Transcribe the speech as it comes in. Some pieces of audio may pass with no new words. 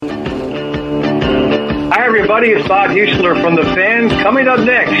everybody, it's Bob Huesler from The Fan. Coming up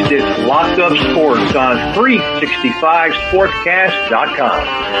next is Locked Up Sports on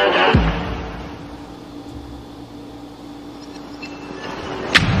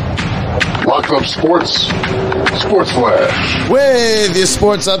 365sportscast.com. Locked Up Sports Flash. With your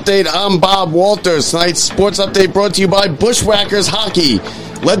sports update, I'm Bob Walters. Tonight's sports update brought to you by Bushwhackers Hockey.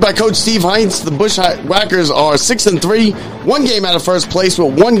 Led by Coach Steve Heinz, the Bushwhackers are 6-3, one game out of first place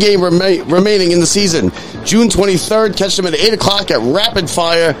with one game remaining in the season. June 23rd, catch them at 8 o'clock at Rapid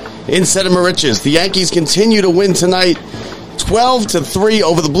Fire in Santa Mauritius. The Yankees continue to win tonight, 12-3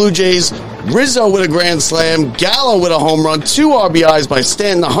 over the Blue Jays. Rizzo with a grand slam, Gallo with a home run, 2 RBIs by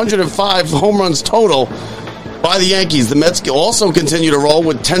Stanton, 105 home runs total by the Yankees. The Mets also continue to roll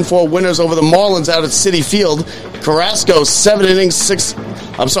with 10-4 winners over the Marlins out at Citi Field. Carrasco, 7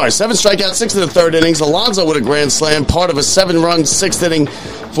 strikeouts, 6 in the third innings. Alonso with a grand slam, part of a 7-run 6th inning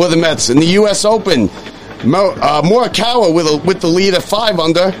for the Mets. In the U.S. Open, Morikawa with the lead at 5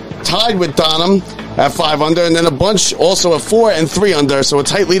 under, tied with Donham at 5 under, and then a bunch also at 4 and 3 under, so a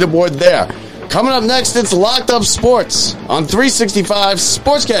tight leaderboard there. Coming up next, it's Locked Up Sports on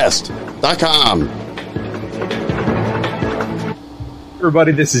 365sportscast.com.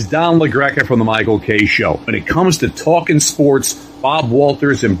 Everybody, this is Don LaGreca from the Michael K. Show. When it comes to talking sports, Bob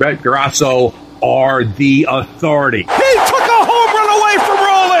Walters and Brett Grasso are the authority. He took a home run away from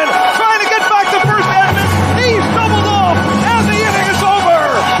Roland, trying to get back to first Edmonds. He's doubled off, and the inning is over.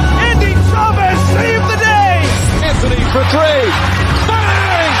 Andy Chavez saved the day. Anthony for 3.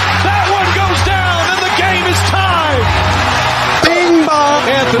 Bang! That one goes down, and the game is tied. Bing bong.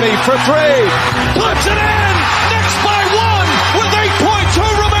 Anthony for 3. Puts it in. Knicks by 1 with 8.2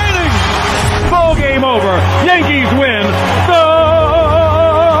 remaining. Ball game over. Yankees win. The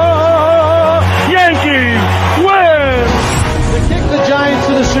Yankees win. To kick the Giants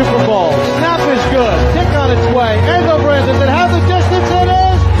to the Super Bowl. Snap is good. Kick on its way. Engelbert, does it have the distance? It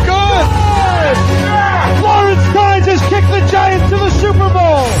is good. Lawrence Tynes has kicked the Giants to the Super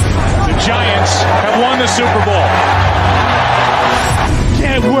Bowl. The Giants have won the Super Bowl.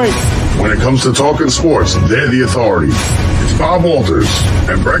 Can't wait. When it comes to talking sports, they're the authority. It's Bob Walters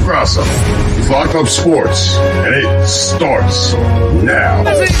and Brett Grasso. It's Locked Up Sports, and it starts now.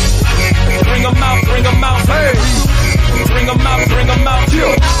 Bring them out, bring them out, hey. Bring them out, bring them out,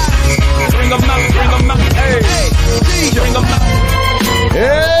 yeah. Bring them out, bring them out, hey. Bring them out.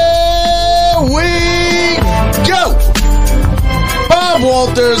 Here we go! Bob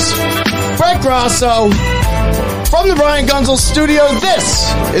Walters, Brett Grasso, from the Brian Gunzel studio.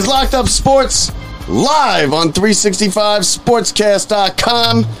 This is Locked Up Sports, live on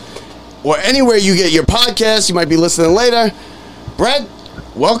 365sportscast.com, or anywhere you get your podcasts. You might be listening later. Brett,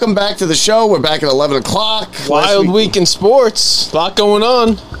 welcome back to the show. We're back at 11 o'clock. Wild week in sports. A lot going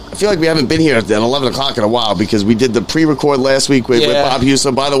on. I feel like we haven't been here at 11 o'clock in a while because we did the pre-record last week with Bob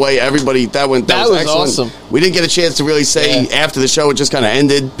Huesler. By the way, everybody, that was excellent. Awesome. We didn't get a chance to really say after the show. It just kind of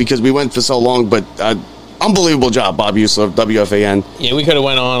ended because we went for so long, but unbelievable job, Bob Huesler of WFAN. Yeah, we could have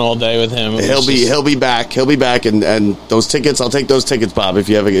went on all day with him. He'll be back. He'll be back, and those tickets, I'll take those tickets, Bob, if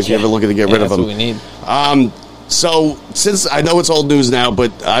you ever looking to get rid of them. That's what we need. So, since I know it's old news now,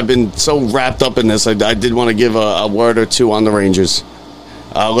 but I've been so wrapped up in this, I did want to give a word or two on the Rangers.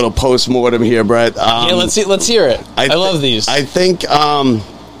 A little post-mortem here, Brett. Let's hear it. I love these. I think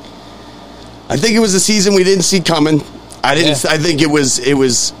it was a season we didn't see coming. I think it was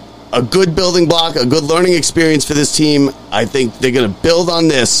a good building block, a good learning experience for this team. I think they're going to build on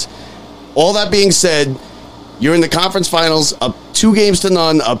this. All that being said, you're in the conference finals, up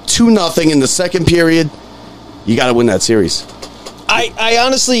 2-0, up 2-0 in the second period. You got to win that series. I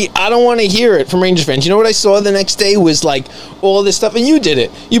honestly, I don't want to hear it from Rangers fans. You know what I saw the next day was like all this stuff, and you did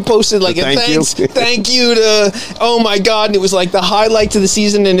it. You posted like thank you to, oh my God, and it was like the highlight of the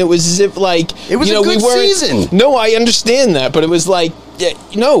season, and it was as if like it was a good season. No, I understand that, but it was like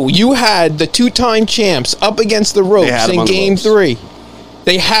you had the 2-time champs up against the ropes in Game 3.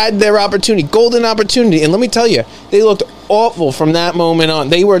 They had their opportunity, golden opportunity, and let me tell you, they looked awful from that moment on.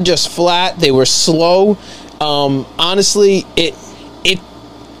 They were just flat. They were slow. Honestly,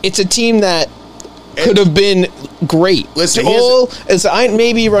 it's a team that could have been great. Listen, I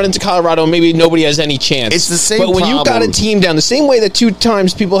maybe run into Colorado, maybe nobody has any chance. It's the same But when problem. you got a team down, the same way that 2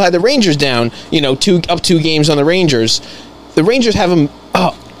 times people had the Rangers down, 2 games on the Rangers have them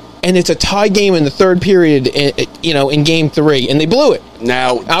up. And it's a tie game in the third period, in Game 3, and they blew it.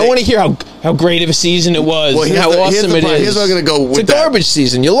 Now I want to hear how great of a season it was, and how awesome it is. Here's what I'm going to go with. It's a garbage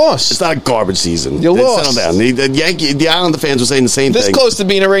season. You lost. It's not a garbage season. You lost. Settle down. The Islander fans were saying the same thing. This close to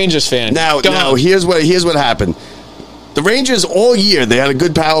being a Rangers fan. Now here's what happened. The Rangers all year, they had a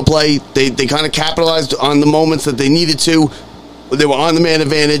good power play. They kind of capitalized on the moments that they needed to. They were on the man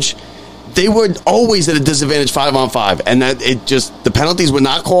advantage. They were always at a disadvantage 5-on-5, and that the penalties were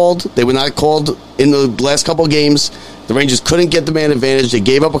not called. They were not called in the last couple of games. The Rangers couldn't get the man advantage. They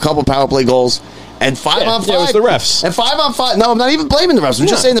gave up a couple power play goals. And 5-on-5. Yeah, it was the refs. And 5-on-5. No, I'm not even blaming the refs. I'm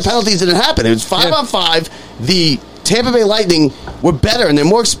just saying the penalties didn't happen. It was 5-on-5. The Tampa Bay Lightning were better, and they're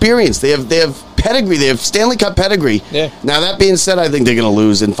more experienced. They have pedigree. They have Stanley Cup pedigree. Yeah. Now, that being said, I think they're going to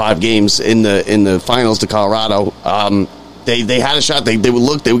lose in 5 games in the finals to Colorado. They had a shot. They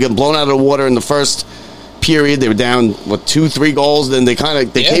would get blown out of the water in the first period. They were down 2-3 goals. Then they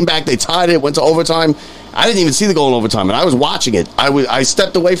came back. They tied it. Went to overtime. I didn't even see the goal in overtime, and I was watching it. I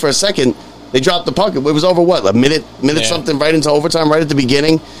stepped away for a second. They dropped the puck. It was over a minute something right into overtime, right at the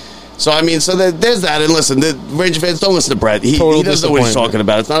beginning. So there's that. And listen, the Ranger fans, don't listen to Brett. He doesn't know what he's talking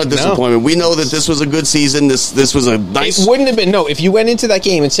about. It's not a disappointment. No. We know that this was a good season. This was a nice. It wouldn't have been if you went into that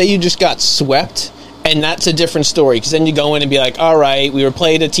game and say you just got swept. And that's a different story, because then you go in and be like, all right, we were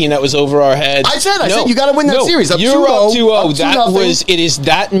playing a team that was over our heads. I said you got to win that series. You're up 2-0.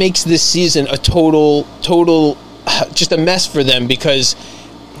 That makes this season a total, just a mess for them, because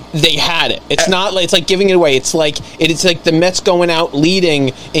they had it. It's not like, it's like giving it away. It's like the Mets going out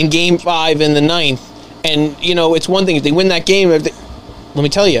leading in Game 5 in the 9th. And, it's one thing. If they win that game, let me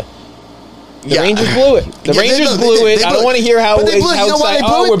tell you, the Rangers blew it. The Rangers blew it. I don't want to hear how we're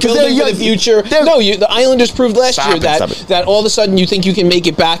building for the future. No, the Islanders proved last year that all of a sudden you think you can make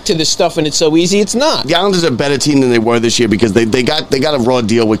it back to this stuff and it's so easy. It's not. The Islanders are a better team than they were this year because they got a raw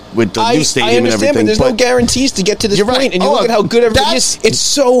deal with the new stadium and everything. But there's no guarantees to get to this point. And you look at how good everybody is. It's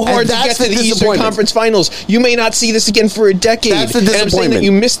so hard to get to the Eastern Conference Finals. You may not see this again for a decade. That's the disappointment. And I'm saying that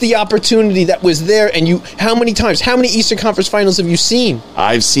you missed the opportunity that was there. And how many Eastern Conference Finals have you seen?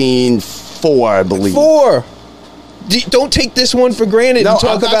 I've seen 4, I believe. 4. Don't take this one for granted. No,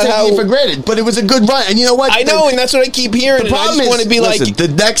 I'm not taking it for granted, but it was a good run. And you know what? I know, and that's what I keep hearing. The problem I just want to be the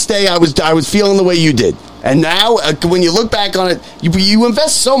next day I was feeling the way you did. And now, when you look back on it, you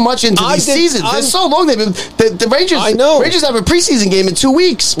invest so much into these seasons. They're so long. They've been the Rangers. I know. Rangers have a preseason game in 2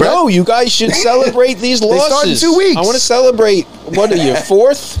 weeks. Brett. No, you guys should celebrate these losses. They start in 2 weeks. I want to celebrate. What are you?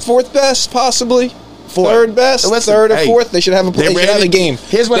 Fourth best, possibly. Third best, third or fourth. They should have a game.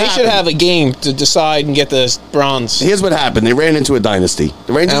 Here's what happened. They should have a game to decide and get the bronze. Here's what happened. They ran into a dynasty.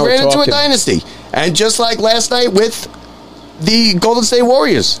 The Rangers ran into a dynasty, and just like last night with the Golden State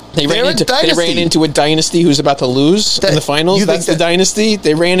Warriors, they ran into a dynasty who's about to lose in the finals. That's the dynasty.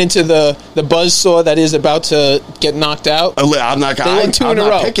 They ran into the buzzsaw that is about to get knocked out. I'm not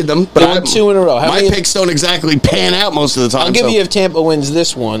picking them, but they won 2 in a row. My picks don't exactly pan out most of the time. I'll give you if Tampa wins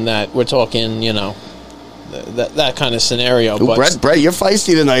this one that we're talking, that kind of scenario. Ooh, but Brett, you're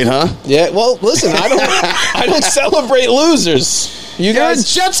feisty tonight, huh? Yeah. Well, listen, I don't celebrate losers. You're a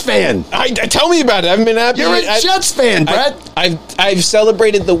Jets fan. Tell me about it. I haven't been happy. You're a Jets fan, Brett. I've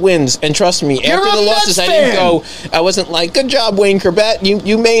celebrated the wins, and trust me, after the losses, I didn't go. I wasn't like, "Good job, Wayne Corbett.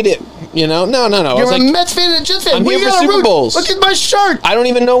 You made it." No. You're a Mets fan and a Jets fan. I'm here for Super Bowls. Look at my shirt. I don't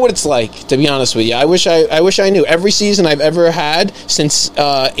even know what it's like, to be honest with you. I wish I knew. Every season I've ever had since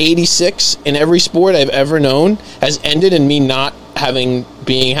 '86 in every sport I've ever known has ended in me not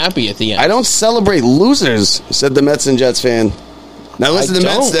being happy at the end. I don't celebrate losers," said the Mets and Jets fan. Now listen, the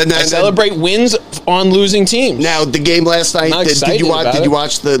Mets. I celebrate wins on losing teams. Now the game last night. Did you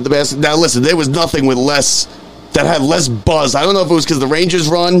watch the best? Now listen, there was nothing that had less buzz. I don't know if it was because the Rangers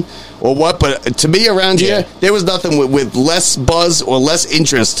run or what, but to me around here, there was nothing with less buzz or less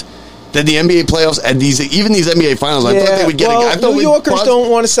interest than the NBA playoffs and even these NBA finals. I thought they would get. New Yorkers don't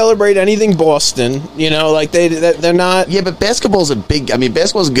want to celebrate anything Boston. They're not. Yeah, but basketball's a big. I mean,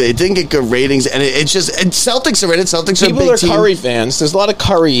 basketball's good. It didn't get good ratings, and it's just. And Celtics are in it. Celtics are a big team. People are Curry fans. There's a lot of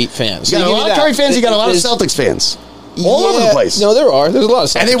Curry fans. You got a lot of Curry fans. You got a lot of Celtics fans. All over the place. No, there are. There's a lot of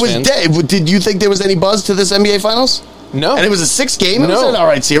Celtics fans. And it was. Did you think there was any buzz to this NBA finals? No. And it was a 6 game? It was an all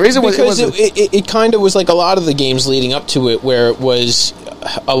right series? It kind of was like a lot of the games leading up to it where it was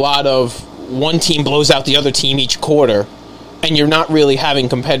a lot of one team blows out the other team each quarter, and you're not really having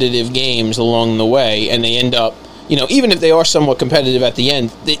competitive games along the way, and they end up, even if they are somewhat competitive at the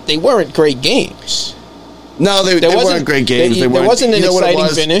end, they weren't great games. No, they weren't great games. There wasn't an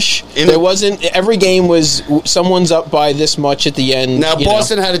exciting finish. Every game was someone's up by this much at the end. Now,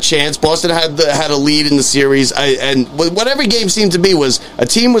 Boston had a chance. Boston had a lead in the series. And what every game seemed to be was a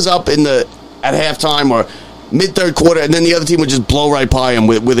team was up at halftime or mid-third quarter, and then the other team would just blow right by them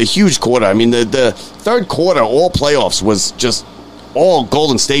with a huge quarter. I mean, the third quarter, all playoffs, was just all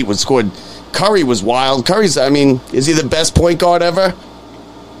Golden State was scored. Curry was wild. Is he the best point guard ever?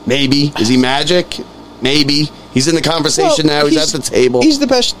 Maybe. Is he Magic? Maybe. He's in the conversation now. He's at the table. He's the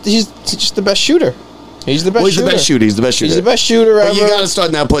best. He's just the best shooter. He's the best shooter. He's the best shooter. He's the best shooter ever. But you got to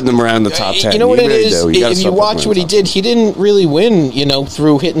start now putting him around the top 10. You know what it is? If you watch what he did, he didn't really win,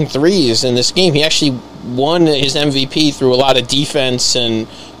 through hitting threes in this game. He actually won his MVP through a lot of defense and,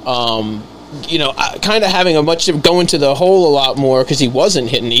 kind of having going to the hole a lot more because he wasn't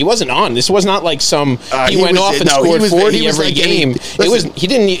hitting. He wasn't on. This was not like he went off and scored 40 every game.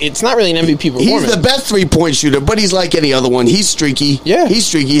 It's not really an MVP performance. He's the best 3-point shooter, but he's like any other one. He's streaky. Yeah. He's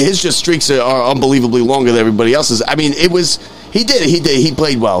streaky. His streaks are unbelievably longer than everybody else's. I mean, he did. He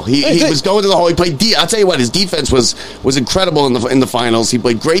played well. He was going to the hole. He played. I'll tell you what. His defense was incredible in the finals. He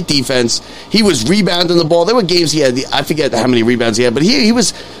played great defense. He was rebounding the ball. There were games he had. I forget how many rebounds he had, but he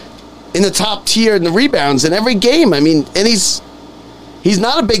was in the top tier in the rebounds in every game. I mean, and he's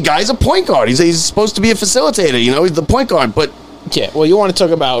not a big guy. He's a point guard. He's supposed to be a facilitator. He's the point guard. But yeah, well, you want to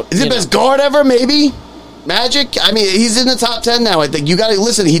talk about is he the best guard ever? Maybe. Magic. I mean, he's in the top 10 now. I think you got to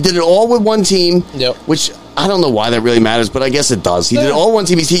listen. He did it all with one team, which I don't know why that really matters, but I guess it does. He did it all with one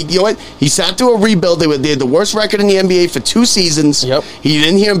team. You know what? He sat through a rebuild. They had the worst record in the NBA for 2 seasons. Yep. He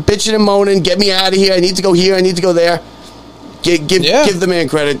didn't hear him bitching and moaning. Get me out of here. I need to go here. I need to go there. Give the man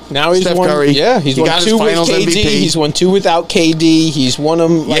credit. Now he's Steph won. Curry. Yeah, he's won 2 with KD. MVP. He's won 2 without KD. He's won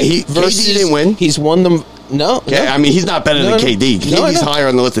them. KD didn't win. He's won them. No. I mean, he's not better than KD. KD's higher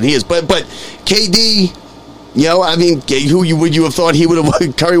on the list than he is. But KD, I mean, would you have thought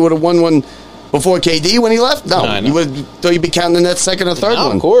Curry would have won one before KD when he left? No. You would have thought you'd be counting that second or third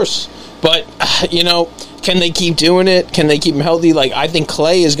one. Of course. But, can they keep doing it? Can they keep him healthy? Like, I think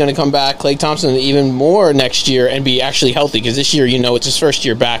Klay is going to come back, Klay Thompson, even more next year and be actually healthy. Because this year, it's his first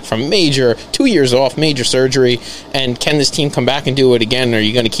year back from 2 years off, major surgery. And can this team come back and do it again? Or are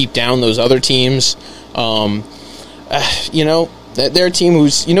you going to keep down those other teams? They're a team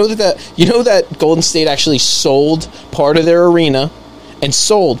who's, that Golden State actually sold part of their arena and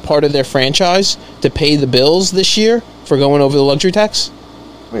sold part of their franchise to pay the bills this year for going over the luxury tax?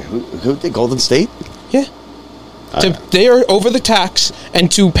 Wait, who did Golden State? Yeah. They are over the tax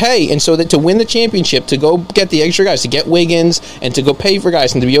and to pay, and so that to win the championship, to go get the extra guys, to get Wiggins, and to go pay for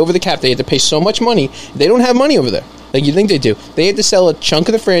guys, and to be over the cap, they have to pay so much money. They don't have money over there like you think they do. They have to sell a chunk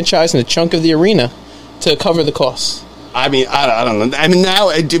of the franchise and a chunk of the arena to cover the costs. I mean, I don't know. I mean, now,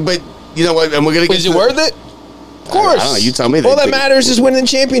 but you know what? And we're going to get. Is it worth it? Of course. I don't know. You tell me. All that matters is winning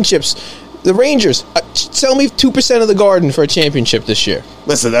championships. The Rangers, sell me 2% of the Garden for a championship this year.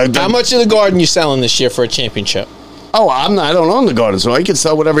 Listen, how much of the Garden you selling this year for a championship? Oh, I don't own the Garden, so he can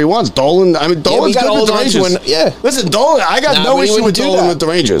sell whatever he wants. Dolan's good with the Rangers. Listen, Dolan, I got no issue with Dolan with the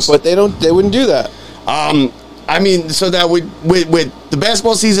Rangers, but they wouldn't do that. I mean, so that with the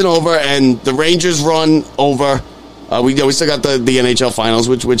basketball season over and the Rangers run over, we still got the NHL finals,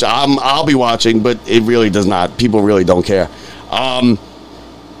 which I'll be watching, but it really does not. People really don't care.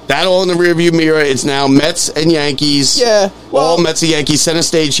 That all in the rearview mirror. It's now Mets and Yankees. Yeah, all Mets and Yankees center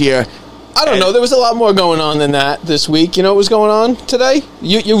stage here. I don't know. There was a lot more going on than that this week. You know what was going on today?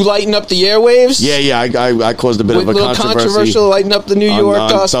 You lighten up the airwaves? Yeah. I caused a bit of a controversial lighten up the New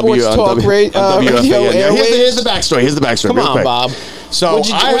York sports talk radio airwaves. Here's the backstory. Come on, Bob. So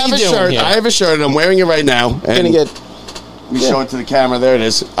I have a shirt, and I'm wearing it right now. Let me show it to the camera. There it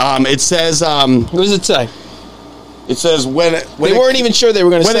is. It says... what does it say? It says when they weren't even sure they were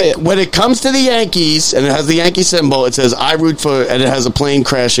going to say it. When it comes to the Yankees, and it has the Yankee symbol, it says I root for, and it has a plane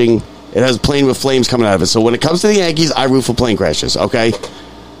crashing. It has a plane with flames coming out of it. So when it comes to the Yankees, I root for plane crashes. Okay,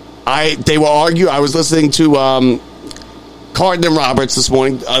 they will argue. I was listening to Carton and Roberts this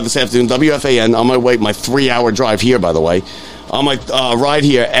afternoon, WFAN, on my way, my 3-hour drive here, by the way, on my ride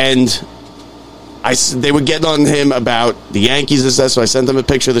here, and they were getting on him about the Yankees and stuff, so I sent them a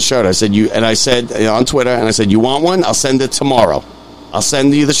picture of the shirt. I said, on Twitter, and I said, you want one? I'll send it tomorrow. I'll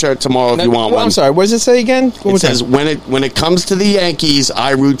send you the shirt tomorrow if you want one. I'm sorry, what does it say again? It says, when it comes to the Yankees,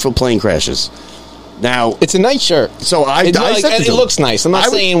 I root for plane crashes. Now, it's a nice shirt. So it looks nice. I'm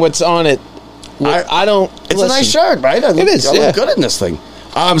not saying what's on it. It's a nice shirt, right? It is. I look good in this thing.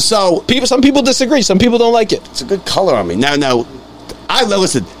 So some people disagree. Some people don't like it. It's a good color on me. Now.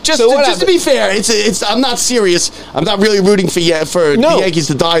 Listen. Just to be fair, it's. I'm not serious. I'm not really rooting for the Yankees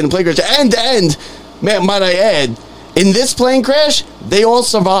to die in the plane crash. And might I add, in this plane crash, they all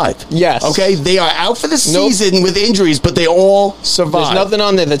survived. Yes. Okay. They are out for the season with injuries, but they all survived. There's nothing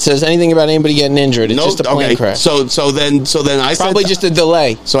on there that says anything about anybody getting injured. It's just a plane crash. So then I probably just a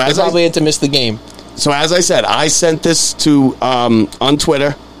delay. So they probably had to miss the game. So as I said, I sent this to on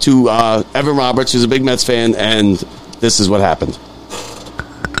Twitter to Evan Roberts, who's a big Mets fan, and this is what happened.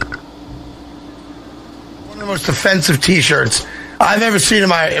 Most offensive T-shirts I've never seen in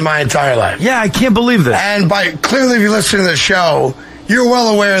my entire life. Yeah, I can't believe this. And clearly, if you listen to the show, you're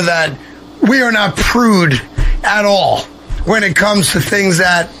well aware that we are not prude at all when it comes to things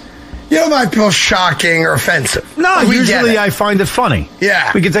that might feel shocking or offensive. No, usually I find it funny.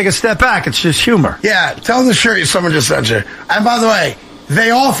 Yeah. We can take a step back. It's just humor. Yeah, tell him the shirt someone just sent you. And by the way,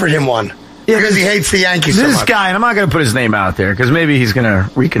 they offered him one because he hates the Yankees so much. This guy, and I'm not going to put his name out there because maybe he's going to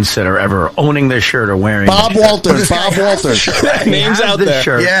reconsider ever owning this shirt or wearing Bob Walters. Bob Walters. Name's out there.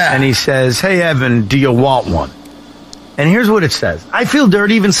 Shirt, yeah. And he says, "Hey, Evan, do you want one?" And here's what it says. I feel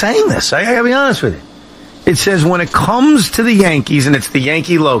dirty even saying this. I got to be honest with you. It says, when it comes to the Yankees, and it's the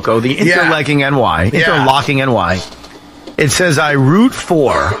Yankee Loco, the interlocking NY, it says, I root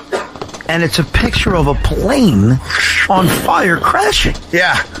for, and it's a picture of a plane on fire crashing.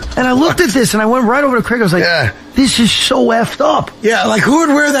 Yeah. And I looked at this, and I went right over to Craig. I was like, this is so effed up. Yeah, like who would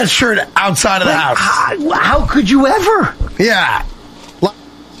wear that shirt outside of the house? How could you ever? Yeah.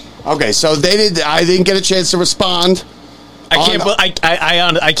 Okay, so I didn't get a chance to respond.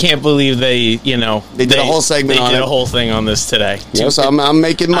 I can't believe they did a whole segment on it. They did a whole thing on this today. Yeah, so I'm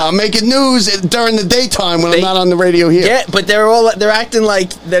making news during the daytime when I'm not on the radio here. Yeah, but they're acting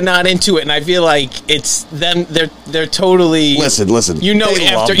like they're not into it, and I feel like it's them. They're totally listen.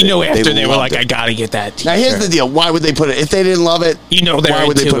 After they were like, I gotta get that t-shirt. Now here's the deal: why would they put it? If they didn't love it, why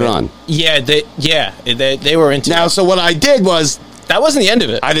would they put it on? Yeah, they were into it. Now, so what I did was that wasn't the end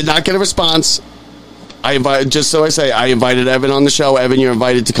of it. I did not get a response. I invited Evan on the show. Evan, you're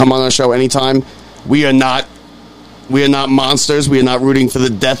invited to come on our show anytime. We are not monsters. We are not rooting for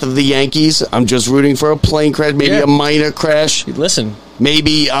the death of the Yankees. I'm just rooting for a plane crash, maybe a minor crash. Listen,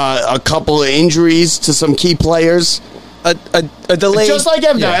 maybe a couple of injuries to some key players. A delay. Just like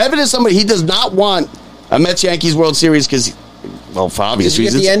Evan. Now, Evan is somebody, he does not want a Mets Yankees World Series because, well, for obvious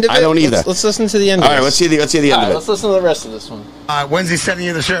reasons. I don't either. Let's listen to the end of it. All right, let's see the end of it. Let's listen to the rest of this one. When's he sending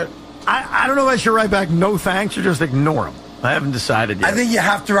you the shirt? I don't know if I should write back no thanks or just ignore him. I haven't decided yet. I think you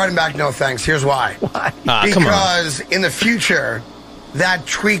have to write him back no thanks. Here's why. Why? Because in the future, that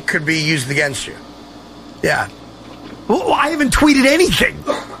tweet could be used against you. Yeah. Well, I haven't tweeted anything.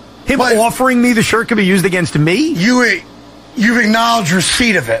 Him offering me the shirt could be used against me? You've acknowledged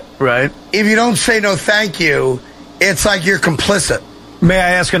receipt of it. Right. If you don't say no thank you, it's like you're complicit. May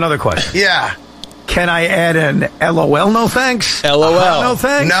I ask another question? Yeah. Can I add an LOL no thanks? LOL. No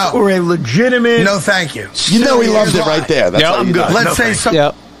thanks? No. Or a legitimate... No thank you. He loved it right there. That's I'm good. Let's say something.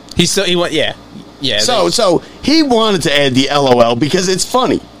 Yep. He went, yeah. So he wanted to add the LOL because it's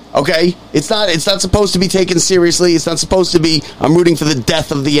funny. Okay? It's not supposed to be taken seriously. It's not supposed to be, I'm rooting for the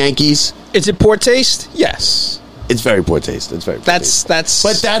death of the Yankees. Is it poor taste? Yes. It's very poor taste. It's very poor taste.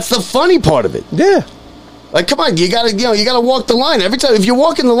 But that's the funny part of it. Yeah. Like, come on, you gotta walk the line. Every time, if you're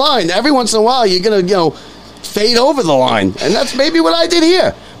walking the line, every once in a while, you're gonna, fade over the line. And that's maybe what I did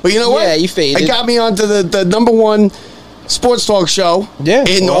here. But you know what? Yeah, you faded. It got me onto the number one sports talk show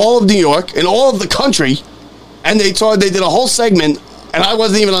in all of New York, in all of the country. And they did a whole segment, and I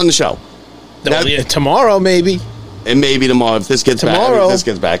wasn't even on the show. Tomorrow, maybe. And maybe tomorrow if this gets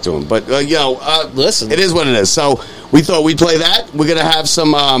back to him. But listen, it is what it is. So we thought we'd play that. We're gonna have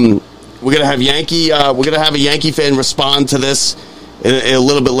some. We're gonna have a Yankee fan respond to this in a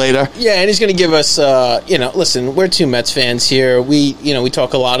little bit later. Yeah, and he's gonna give us. Listen, we're two Mets fans here. We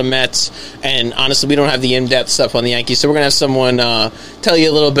talk a lot of Mets, and honestly, we don't have the in-depth stuff on the Yankees. So we're gonna have someone tell you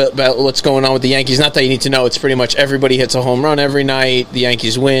a little bit about what's going on with the Yankees. Not that you need to know. It's pretty much everybody hits a home run every night. The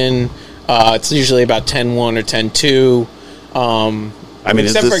Yankees win. It's usually about 10-1 or 10-2.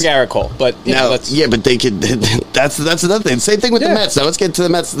 Except for Garrett Cole, but but they could. That's another thing. Same thing with the Mets. Now let's get to the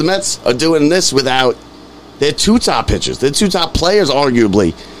Mets. The Mets are doing this without their two top pitchers, their two top players,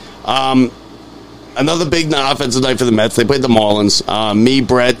 arguably. Another big offensive night for the Mets. They played the Marlins. Me,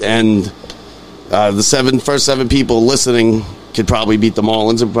 Brett, and the first seven people listening could probably beat the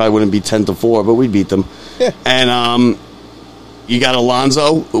Marlins. It probably wouldn't be 10-4, but we beat them. Yeah. And you got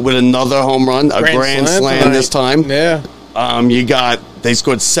Alonso with another home run, a grand slam this time. Yeah. They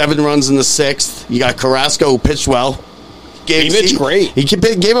scored 7 runs in the 6th. You got Carrasco, who pitched well. He pitched great. He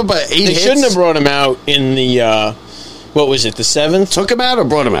gave up 8 hits. They shouldn't have brought him out in the, what was it, the 7th? Took him out or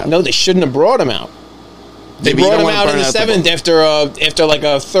brought him out? No, they shouldn't have brought him out. They brought him out in the 7th after like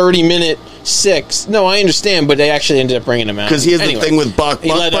a 30-minute 6. No, I understand, but they actually ended up bringing him out. Because here's the thing with Buck.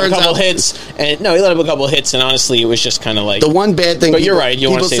 He let up a couple hits, and he let up a couple hits, and honestly, it was just kind of like the one bad thing. But you're right.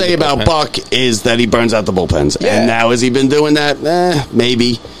 People say about Buck is that he burns out the bullpens, Yeah. and now has he been doing that?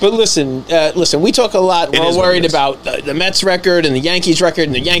 Maybe. But listen. We talk a lot. We're all worried about the Mets record and the Yankees record,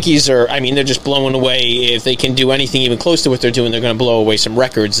 and the Yankees are. I mean, they're just blowing away. If they can do anything even close to what they're doing, they're going to blow away some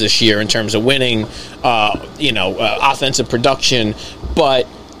records this year in terms of winning. Offensive production, but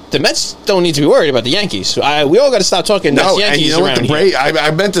the Mets don't need to be worried about the Yankees. We all got to stop talking Mets Yankees and you know what, around the Braves.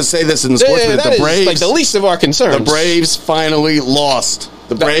 I meant to say this in the sports minute. That The Braves, is like the least of our concerns. The Braves finally lost.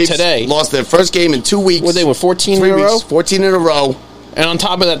 The Braves today lost their first game in 2 weeks. Well, they were 14 in a row. 14 in a row. And on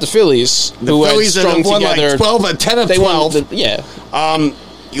top of that, the Phillies, The Phillies had strung won together, like 12 or 10 of 12.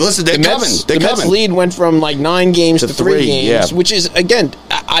 You listen, they're coming. The Mets lead went from like 9 games to 3 games, which is again,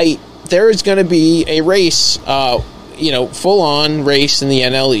 there is going to be a race. Full on race in the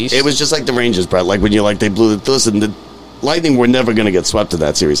NL East. It was just like the Rangers, Brett. Like when they blew the. Listen, the Lightning were never going to get swept in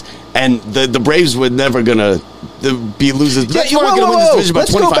that series, and the Braves were never going to be losers. The Mets weren't going to win this division by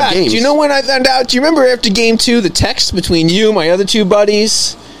 25 games. Do you know when I found out? Do you remember after Game 2, the text between you, my other 2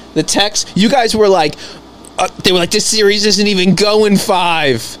 buddies, the text? You guys were like. They were like, this series isn't even going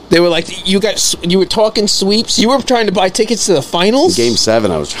 5. They were like, you were talking sweeps. You were trying to buy tickets to the finals. Game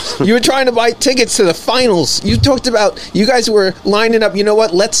 7, I was. You were trying to buy tickets to the finals. You talked about you guys were lining up. You know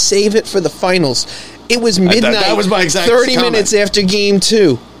what? Let's save it for the finals. It was midnight. That was my exact 30 comment. minutes after Game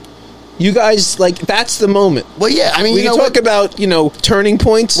 2. You guys, that's the moment. Well, yeah, I mean, we can talk about, turning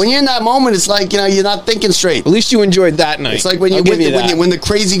points. When you're in that moment, it's like, you're not thinking straight. At least you enjoyed that night. It's like when the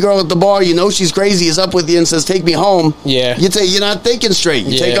crazy girl at the bar, she's crazy, is up with you and says, take me home. Yeah. You're not thinking straight.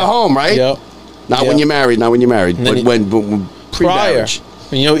 You take her home, right? Yep. Not when you're married, but when pre-marriage.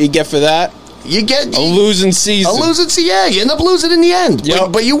 You know what you get for that? You get a losing season. Yeah. You end up losing in the end.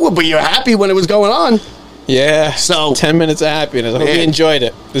 Yep. But you're happy when it was going on. Yeah, so 10 minutes of happiness. I hope you enjoyed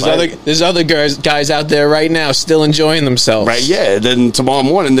it. There's other guys out there right now still enjoying themselves. Right, yeah. Then tomorrow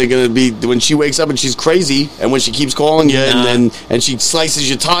morning they're going to be, when she wakes up and she's crazy, and when she keeps calling you, and she slices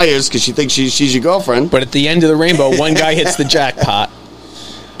your tires because she thinks she's your girlfriend. But at the end of the rainbow, one guy hits the jackpot,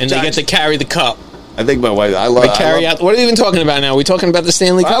 and they get to carry the cup. I think my wife. What are we even talking about now? Are we talking about the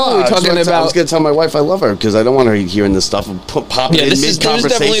Stanley Cup? Or are we talking about? I was going to tell my wife I love her because I don't want her hearing this stuff and popping in mid-conversation. This is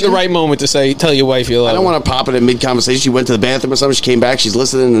definitely the right moment to tell your wife you love her. I don't want to pop it in mid-conversation. She went to the bathroom or something. She came back. She's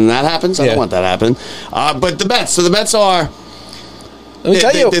listening, and that happens. I don't want that happening. But the Mets. So the Mets are. Let me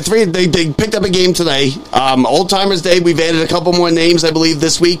tell you. They picked up a game today. Old Timers Day. We've added a couple more names, I believe,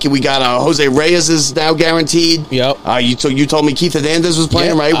 this week. We got Jose Reyes is now guaranteed. Yep. You told me Keith Hernandez was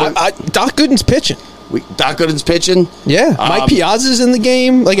playing, right? Doc Gooden's pitching. Doc Gooden's pitching. Yeah. Mike Piazza's in the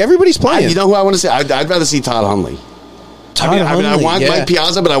game. Like, everybody's playing. You know who I want to see? I'd rather see Todd Hundley. I want Mike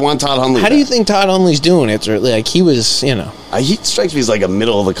Piazza, but I want Todd Hundley. How do you think Todd Hundley's doing? He was, he strikes me as like a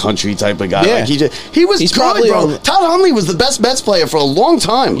middle of the country type of guy. Yeah. Like he's good, bro. Todd Hundley was the best Mets player for a long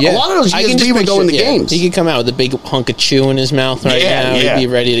time. Yeah. A lot of those years he would go in the games. He could come out with a big hunk of chew in his mouth now. He'd be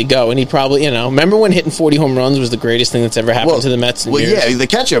ready to go. And he'd probably, remember when hitting 40 home runs was the greatest thing that's ever happened to the Mets in years? Yeah, the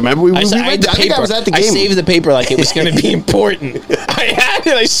catcher. Remember? I think I was at the game. I saved the paper like it was going to be important. I had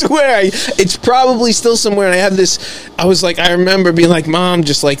it, I swear. It's probably still somewhere. And I have this, I remember being like, Mom,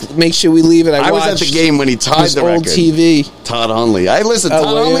 just make sure we leave it. I was at the game when he tied the record. Old TV. Todd Hundley. Todd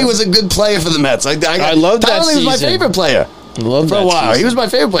Hundley was a good player for the Mets. I love that. Todd Hundley was my favorite player. I love for a while. He was my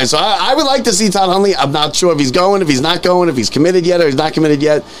favorite player. So I would like to see Todd Hundley. I'm not sure if he's going, if he's not going, if he's committed yet or he's not committed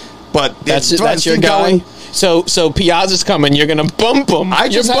yet. But that's your guy. So Piazza's coming. You're going to bump him. No.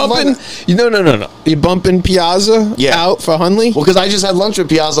 You're bumping Piazza out for Hundley? Well, because I just had lunch with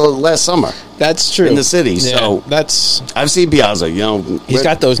Piazza last summer. That's true. In the city. Yeah, so I've seen Piazza. He's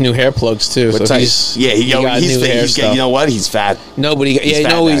got those new hair plugs too. So he's you know what? He's fat. He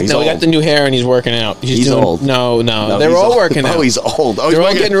got the new hair and he's working out. He's old. No, they're all working out. Oh, he's old. They're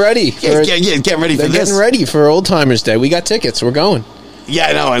all getting ready. Getting ready for this. They're getting ready for Old Timers Day. We got tickets. We're going. Yeah,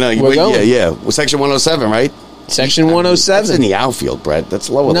 I know. We're going. Yeah. Well, Section 107, right? Section 107. That's in the outfield, Brett. That's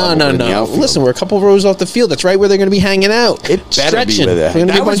lower level. No. Listen, we're a couple rows off the field. That's right where they're going to be hanging out. It better be with that. We're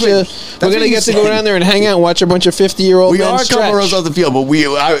going to get to go down there and hang out and watch a bunch of 50-year-old men We are a couple rows off the field, but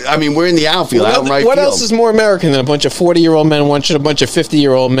we're in the outfield, out in right field. What else is more American than a bunch of 40-year-old men watching a bunch of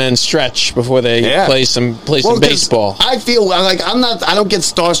 50-year-old men stretch before they play some baseball? I feel like I don't get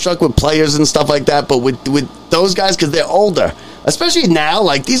starstruck with players and stuff like that, but with those guys because they're older. Especially now,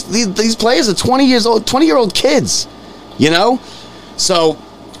 like these players are 20-year-old kids, So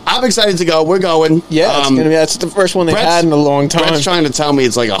I'm excited to go. We're going. Yeah, it's gonna be. That's the first one they've had in a long time. Brett's trying to tell me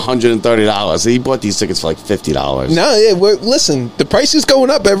it's like $130. He bought these tickets for like $50. No, listen, the price is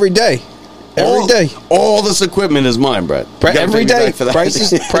going up every day. Every day. All this equipment is mine, Brett. Every day.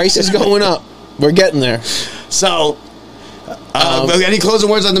 Price is going up. We're getting there. So, any closing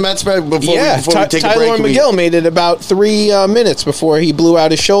words on the Mets, Brett, before we take a break? Tyler McGill made it about 3 minutes before he blew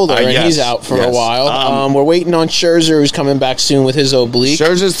out his shoulder, and he's out for a while. We're waiting on Scherzer, who's coming back soon with his oblique.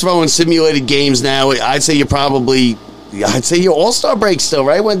 Scherzer's throwing simulated games now. I'd say your All-Star break still,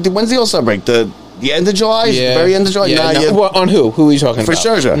 right? When's the All-Star break? The end of July? Yeah. Very end of July? Yeah. On who? Who are you talking about? For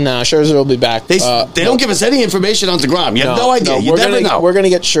Scherzer. No, Scherzer will be back. They don't give us any information on DeGrom. You have no idea. You never know. We're going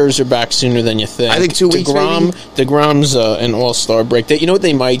to get Scherzer back sooner than you think. I think 2 weeks, DeGrom's an All-Star break. You know what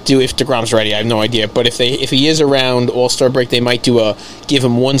they might do if DeGrom's ready? I have no idea. But if he is around All-Star break, they might give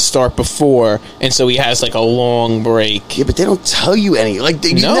him 1 start before, and so he has like a long break. Yeah, but they don't tell you any.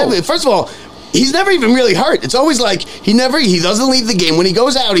 First of all, he's never even really hurt. It's always like he doesn't leave the game. When he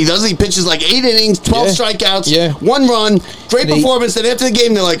goes out, he pitches like 8 innings, 12 strikeouts, 1 run, great performance. Then after the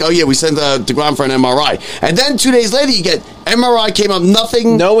game, they're like, oh yeah, we sent DeGrom for an MRI. And then 2 days later, you get MRI came up,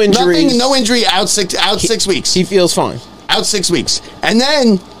 nothing. No injuries. No injury, out 6 weeks. He feels fine. Out 6 weeks. And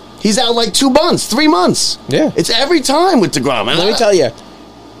then he's out like 2 months, 3 months. Yeah. It's every time with DeGrom. Let me tell you,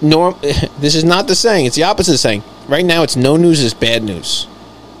 this is not the saying. It's the opposite of the saying. Right now, it's no news is bad news.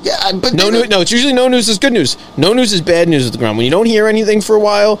 Yeah, but it's usually no news is good news. No news is bad news with DeGrom. When you don't hear anything for a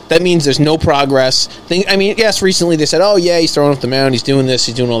while, that means there's no progress. Yes, recently they said, oh yeah, he's throwing off the mound, he's doing this,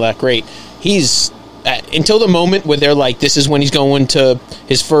 he's doing all that. Great. He's until the moment where they're like, this is when he's going to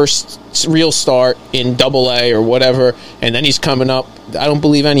his first real start in AA or whatever, and then he's coming up. I don't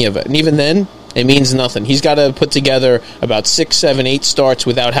believe any of it, and even then, it means nothing. He's got to put together about 6, 7, 8 starts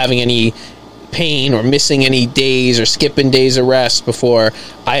without having any pain or missing any days or skipping days of rest before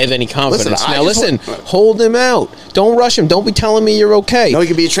I have any confidence. Hold him out. Don't rush him. Don't be telling me you're okay. No, he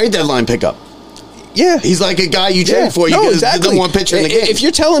could be a trade deadline pickup. Yeah. He's like a guy you trade for. The one pitcher in the game. If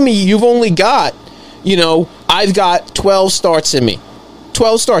you're telling me you've only got, I've got 12 starts in me.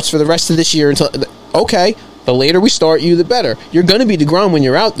 12 starts for the rest of this year. Okay, the later we start you, the better. You're going to be DeGrom when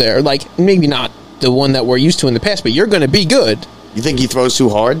you're out there. Like, maybe not the one that we're used to in the past, but you're going to be good. You think he throws too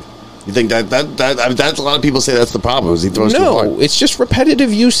hard? You think that's a lot of people say that's the problem, is he throws too hard? No, it's just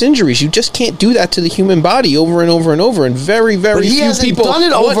repetitive use injuries. You just can't do that to the human body over and over and over, and very, very few people. But he hasn't done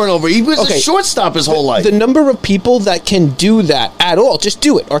it over and over. He was a shortstop his whole life. The number of people that can do that at all, just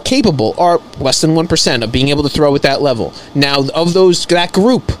do it, are capable, are less than 1% of being able to throw at that level. Now, of that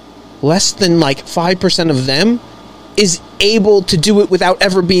group, less than 5% of them is able to do it without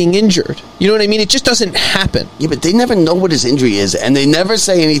ever being injured. You know what I mean? It just doesn't happen. Yeah, but they never know what his injury is, and they never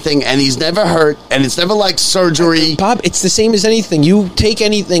say anything, and he's never hurt, and it's never like surgery. Bob, it's the same as anything. You take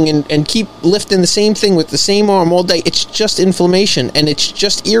anything and keep lifting the same thing with the same arm all day. It's just inflammation, and it's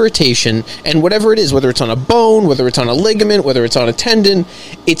just irritation, and whatever it is, whether it's on a bone, whether it's on a ligament, whether it's on a tendon,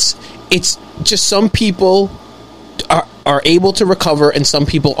 it's just some people are able to recover, and some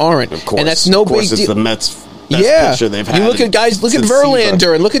people aren't. Of course, and that's no big deal. It's the Mets. Pitcher they've had. You look at guys, look at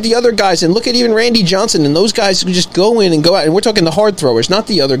Verlander, and look at the other guys, and look at even Randy Johnson, and those guys who just go in and go out. And we're talking the hard throwers, not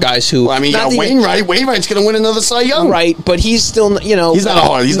the other guys who. Well, Wainwright. Wainwright's going to win another Cy Young, right? But he's still, he's not a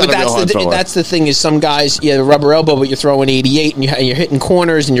hard. He's not a real hard thrower. That's the thing is some guys, the rubber elbow, but you're throwing 88, and you're hitting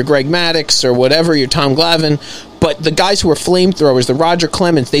corners, and you're Greg Maddux or whatever, you're Tom Glavine. But the guys who are flamethrowers, the Roger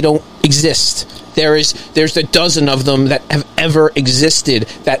Clemens, they don't exist. There's a dozen of them that have ever existed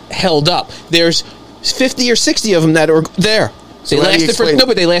that held up. There's 50 or 60 of them that are there. So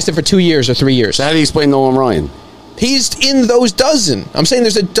they lasted for 2 years or 3 years. So how do you explain Nolan Ryan? He's in those dozen. I'm saying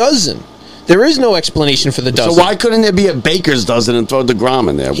there's a dozen. There is no explanation for the dozen. So why couldn't there be a baker's dozen and throw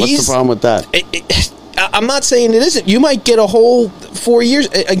DeGrom in there? What's the problem with that? I'm not saying it isn't. You might get a whole 4 years.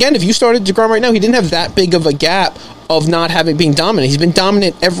 Again, if you started DeGrom right now, he didn't have that big of a gap of not being dominant. He's been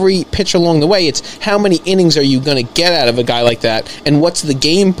dominant every pitch along the way. It's how many innings are you going to get out of a guy like that, and what's the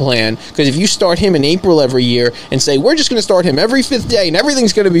game plan? Because if you start him in April every year and say, we're just going to start him every 5th day and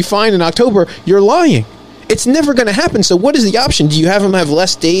everything's going to be fine in October, you're lying. It's never going to happen. So what is the option? Do you have him have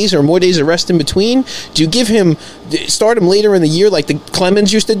less days or more days of rest in between? Do you start him later in the year like the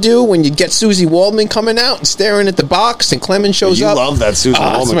Clemens used to do when you get Susie Waldman coming out and staring at the box and Clemens shows up? You love that Susie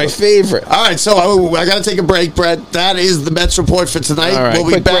Waldman. That's my favorite. All right, so I got to take a break, Brett. That is the Mets report for tonight. All right,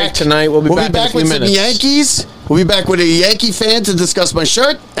 we'll be back break tonight. We'll be back in a few minutes. Some Yankees. We'll be back with a Yankee fan to discuss my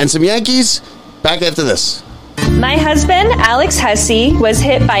shirt and some Yankees. Back after this. My husband, Alex Hesse, was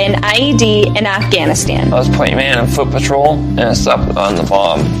hit by an IED in Afghanistan. I was playing man on foot patrol, and I stepped on the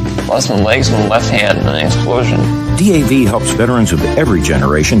bomb. Lost my legs and my left hand in an explosion. DAV helps veterans of every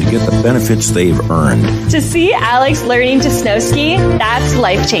generation to get the benefits they've earned. To see Alex learning to snow ski, that's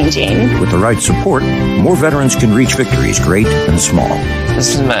life-changing. With the right support, more veterans can reach victories great and small.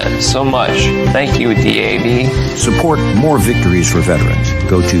 This has meant so much. Thank you, DAV. Support more victories for veterans.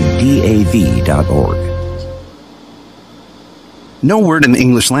 Go to DAV.org. No word in the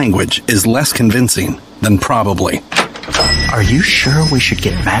English language is less convincing than probably. Are you sure we should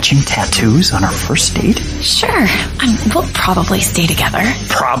get matching tattoos on our first date? Sure. We'll probably stay together.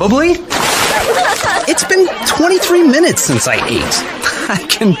 Probably? It's been 23 minutes since I ate. I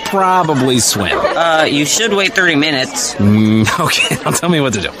can probably swim. You should wait 30 minutes. Okay, now tell me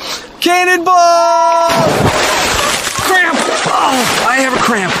what to do. Cannonball! Cramp! Oh, I have a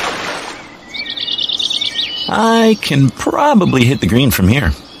cramp. I can probably hit the green from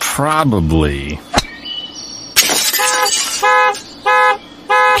here. Probably.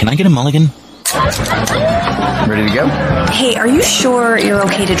 Can I get a mulligan? Ready to go? Hey, are you sure you're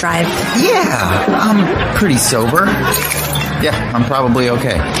okay to drive? Yeah, I'm pretty sober. Yeah, I'm probably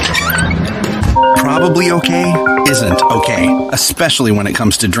okay. Probably okay isn't okay, especially when it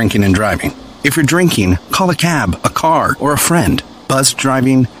comes to drinking and driving. If you're drinking, call a cab, a car, or a friend. Buzzed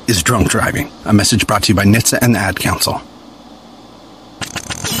driving is drunk driving. A message brought to you by NHTSA and the Ad Council.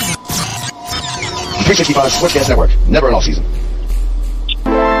 365 Sportscast Network. Never an off-season.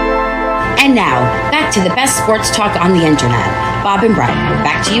 And now, back to the best sports talk on the internet. Bob and Brian,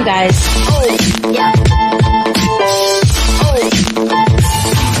 back to you guys.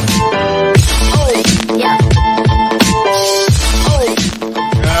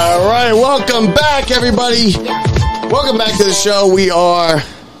 All right, welcome back, everybody. Welcome back to the show. We are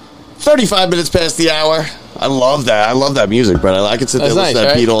 35 minutes past the hour. I love that. I love that music, Brett. I could sit there and listen to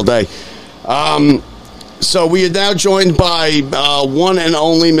that beat all day. So we are now joined by one and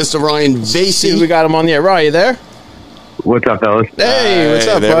only Mr. Ryan Vasey. We got him on the air. Ryan, you there? What's up, fellas? Hey, what's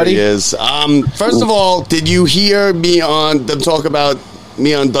up, there buddy? He is. First of all, did you hear me on them talk about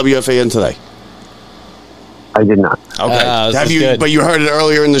me on WFAN today? I did not. Okay. Have you? Good. But you heard it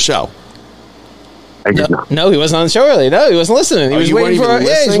earlier in the show. I did not. No, he wasn't on the show earlier. No, he wasn't listening. He was waiting for our, he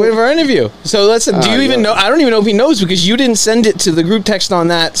was waiting for our interview. So listen, do you even know? I don't even know if he knows because you didn't send it to the group text on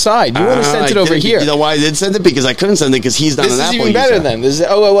that side. You only sent it over here. You know why I did send it? Because I couldn't send it because he's not an Apple user. This is even better then. This is,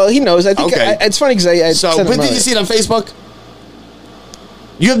 well, he knows. I think it's funny because I so, but did you see it on Facebook?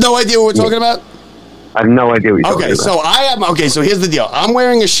 You have no idea what we're talking about? I have no idea what you're talking about. So I am. Okay, so here's the deal. I'm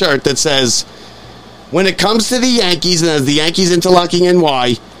wearing a shirt that says, when it comes to the Yankees, and as the Yankees interlocking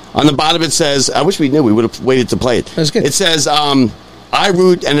NY, on the bottom it says, I wish we knew. We would have waited to play it. That's good. It says, I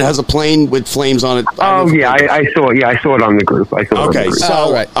root, and it has a plane with flames on it. Oh, yeah, I saw it. Yeah, I saw it on the group.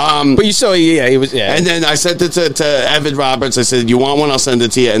 So, right. But you saw, he was, And then I sent it to Evan Roberts. I said, you want one? I'll send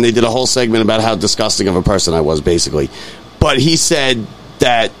it to you. And they did a whole segment about how disgusting of a person I was, basically. But he said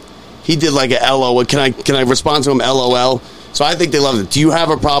that he did like a LOL. Can I respond to him LOL? So I think they loved it. Do you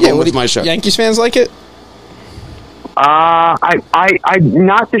have a problem with my shirt? Yankees fans like it? I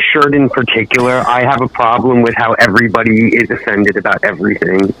not the shirt in particular. I have a problem with how everybody is offended about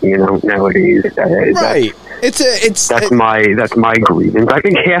everything. You know, nowadays. Right. That's my grievance. I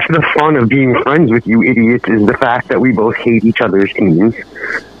think half the fun of being friends with you idiots is the fact that we both hate each other's teams.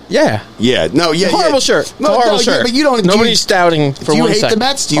 Yeah. Yeah. No. Yeah. Horrible shirt. No, horrible shirt. Yeah, but you don't. Nobody's stouting for 1 second. Do you hate the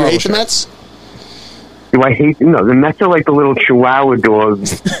Mets? Do you hate the Mets? Do I hate? No, the Mets are like the little Chihuahua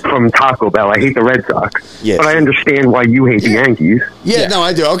dogs from Taco Bell. I hate the Red Sox, but I understand why you hate the Yankees. Yeah, no,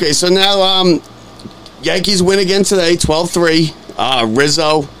 I do. Okay, so now Yankees win again today, 12-3.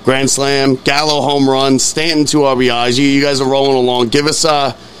 Rizzo, grand slam, Gallo home run, Stanton 2 RBIs. You guys are rolling along. Give us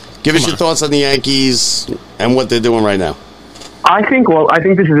your thoughts on the Yankees and what they're doing right now. I think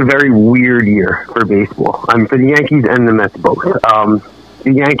this is a very weird year for baseball. For the Yankees and the Mets both.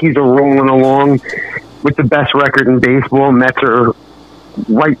 The Yankees are rolling along with the best record in baseball. Mets are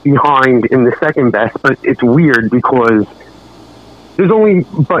right behind in the second best, but it's weird because there's only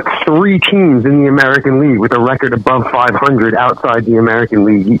but 3 teams in the American League with a record above 500 outside the American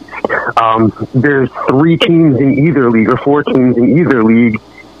League East. There's 3 teams in either league or 4 teams in either league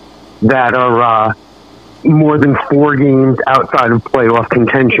that are more than 4 games outside of playoff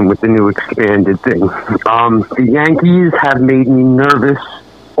contention with the new expanded thing. The Yankees have made me nervous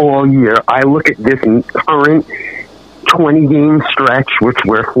all year. I look at this current 20-game stretch, which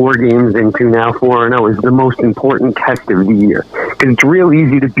we're 4 games into now, 4-0, is the most important test of the year. It's real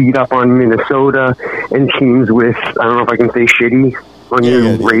easy to beat up on Minnesota and teams with, I don't know if I can say shitty on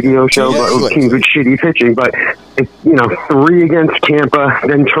your radio show, but teams with shitty pitching. But it's 3 against Tampa,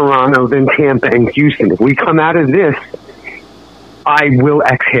 then Toronto, then Tampa, and Houston. If we come out of this, I will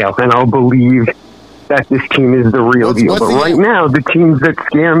exhale and I'll believe that this team is the real deal. But right now, the teams that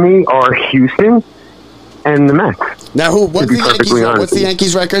scare me are Houston and the Mets. Now, what's the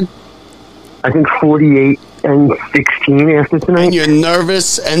Yankees record? I think 48 and 16 after tonight. And you're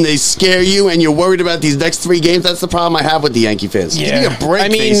nervous, and they scare you, and you're worried about these next 3 games. That's the problem I have with the Yankee fans. Yeah. Give me a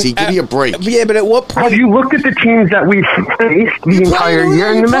break, Vasey. Give me a break. Yeah, but at what point? Have you looked at the teams that we've faced the entire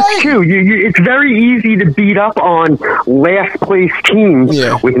year? And the Mets, too. It's very easy to beat up on last-place teams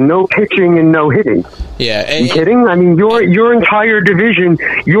with no pitching and no hitting. Yeah. You kidding? I mean, your entire division,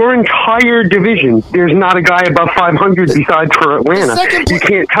 there's not a guy above 500 besides for Atlanta. You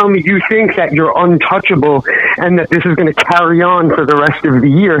can't tell me you think that you're untouchable and that this is going to carry on for the rest of the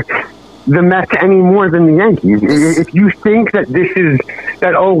year. The Mets any more than the Yankees. If you think that this is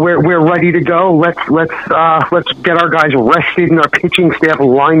that, we're ready to go, let's get our guys rested and our pitching staff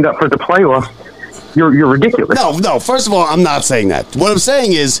lined up for the playoffs. You're ridiculous. No. First of all, I'm not saying that. What I'm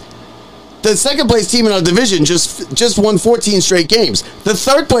saying is, the second place team in our division just won 14 straight games. The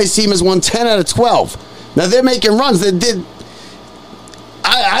third place team has won 10 out of 12. Now they're making runs.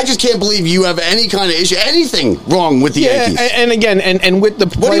 I just can't believe you have any kind of issue, anything wrong with the Yankees. And again, and with the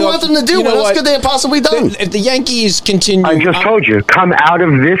playoff, what do you want them to do? What else could they have possibly done? If the Yankees continue, I just told you, come out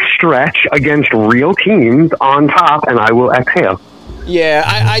of this stretch against real teams on top, and I will exhale. Yeah,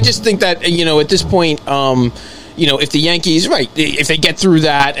 I just think that at this point. If the Yankees, if they get through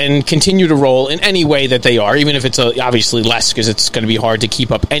that and continue to roll in any way that they are, even if it's obviously less because it's going to be hard to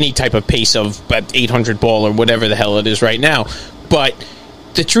keep up any type of pace of 800 ball or whatever the hell it is right now. But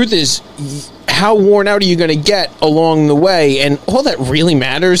the truth is, how worn out are you going to get along the way? And all that really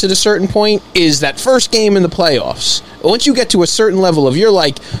matters at a certain point is that first game in the playoffs. Once you get to a certain level of, you're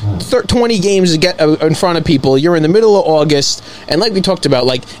like 20 games to get in front of people, you're in the middle of August, and like we talked about,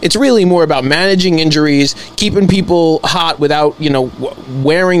 it's really more about managing injuries, keeping people hot without,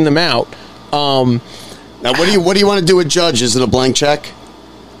 wearing them out. Now, what do you want to do with Judge? Is it a blank check?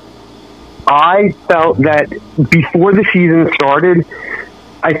 I felt that before the season started,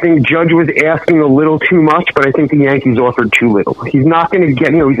 I think Judge was asking a little too much, but I think the Yankees offered too little. He's not going to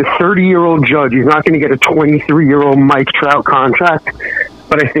get, he's a 30-year-old Judge. He's not going to get a 23-year-old Mike Trout contract,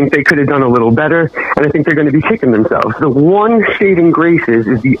 but I think they could have done a little better, and I think they're going to be kicking themselves. The one saving grace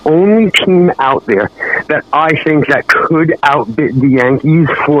is the only team out there that I think that could outbid the Yankees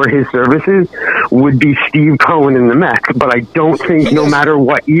for his services would be Steve Cohen and the Mets, but I don't think no matter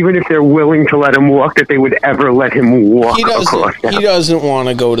what, even if they're willing to let him walk, that they would ever let him walk across town. He doesn't want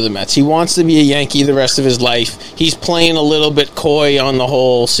to go to the Mets. He wants to be a Yankee the rest of his life. He's playing a little bit coy on the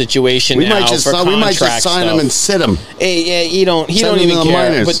whole situation we might just sign him and sit him. He don't even care.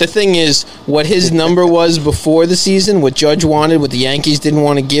 But the thing is, what his number was before the season, what Judge wanted, what the Yankees didn't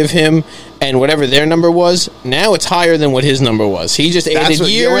want to give him, and whatever their number was, now it's higher than what his number was. He just added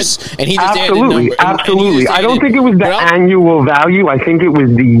years, and he just added numbers. Absolutely. I don't think it was the annual value. I think it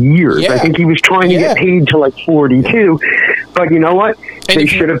was the years. I think he was trying to get paid to 42. But you know what? They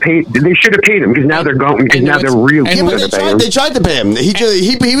should have paid him because now they're going. Because now they're really going to pay him. They tried to pay him.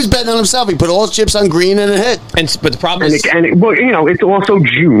 He was betting on himself. He put all his chips on green and it hit. But the problem is, it's also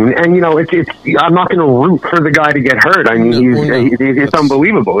June, and it's. I'm not going to root for the guy to get hurt. I mean, it's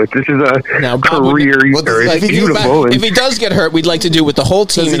unbelievable. This is a career. It's beautiful. If he does get hurt, we'd like to do with the whole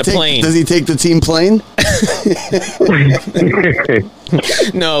team in a plane. Does he take the team plane?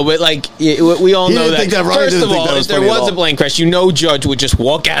 No, but we all know that. First of all, if there was a plane crash, Judge would just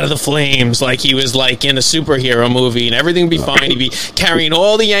walk out of the flames like he was in a superhero movie, and everything would be fine. He'd be carrying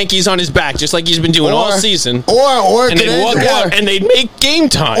all the Yankees on his back, just like he's been doing all season. Or and they'd walk out and they'd make game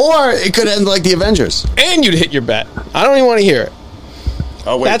time. Or it could end like the Avengers, and you'd hit your bet. I don't even want to hear it.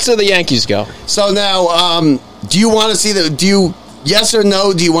 Oh wait, that's where the Yankees go. So now, do you want to see yes or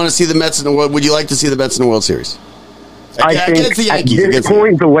no? Do you want to see the Mets in the World? Would you like to see the Mets in the World Series? I think at this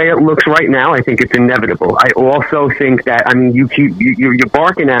point, the way it looks right now, I think it's inevitable. I also think that, you're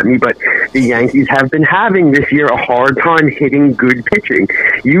barking at me, but the Yankees have been having this year a hard time hitting good pitching.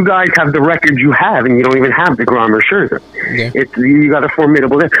 You guys have the record you have, and you don't even have DeGrom or Scherzer. Yeah. You got a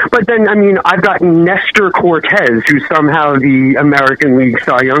formidable. But then, I've got Nestor Cortez, who's somehow the American League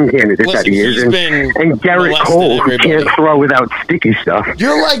Cy Young candidate that he is, and Garrett Cole, who can't throw without sticky stuff.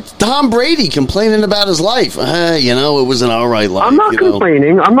 You're like Tom Brady complaining about his life. It was an all right life. I'm not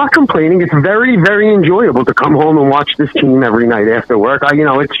complaining. It's very, very enjoyable to come home and watch this team every night after work.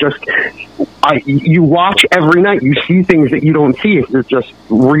 It's just you watch every night. You see things that you don't see if you're just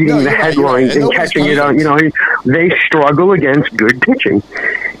reading the headlines and catching it on. They struggle against good pitching.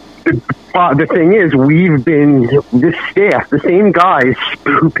 The thing is, this staff, the same guys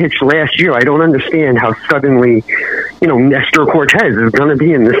who pitched last year, I don't understand how suddenly, Nestor Cortez is going to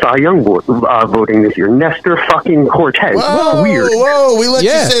be in the Cy Young voting this year. Nestor fucking Cortez. Whoa, weird. Whoa, we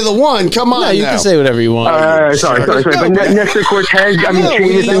let you say the one. Come on, no, you can say whatever you want. Sorry. But Nestor Cortez,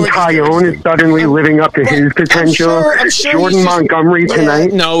 Jameson Tyone is suddenly living up to his potential. I'm sure Jordan Montgomery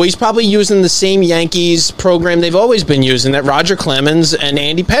tonight. No, he's probably using the same Yankees program they've always been using, that Roger Clemens and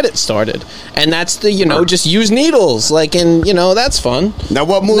Andy Pettitte started. And that's the, just use needles. That's fun. Now,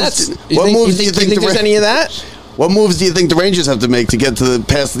 what moves do you think there's any of that? What moves do you think the Rangers have to make to get to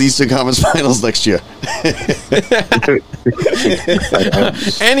past the Eastern Conference Finals next year?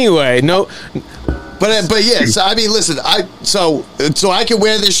 Anyway, no. But yeah, so listen, so I can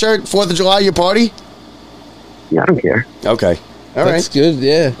wear this shirt 4th of July, your party? Yeah, I don't care. Okay. All right. That's good,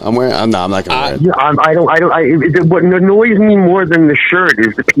 yeah. I'm not going to wear it. Yeah, what annoys me more than the shirt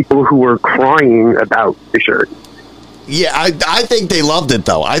is the people who are crying about the shirt. Yeah, I think they loved it,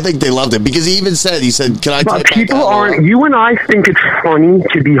 though. I think they loved it because he said, can I take people aren't, you and I think it's funny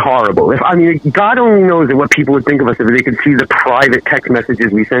to be horrible. God only knows what people would think of us if they could see the private text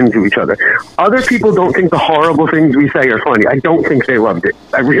messages we send to each other. Other people don't think the horrible things we say are funny. I don't think they loved it.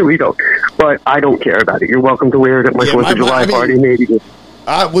 I really don't. But I don't care about it. You're welcome to wear it at my 4th of July party, maybe.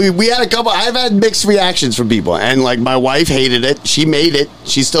 We had a couple. I've had mixed reactions from people, and my wife hated it. She made it.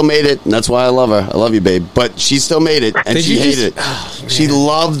 She still made it, and that's why I love her. I love you, babe. But she still made it, and she hated it. She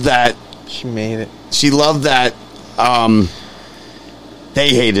loved that. She made it. She loved that. They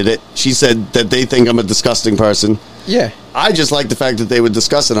hated it. She said that they think I'm a disgusting person. Yeah. I just like the fact that they were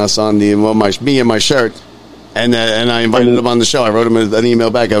discussing us on me and my shirt, and I invited them on the show. I wrote them an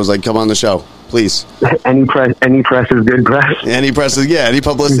email back. I was like, "Come on the show." Please. Any press is good press. Any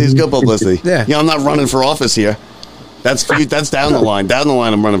publicity is good publicity. Yeah. I'm not running for office here. That's down the line. Down the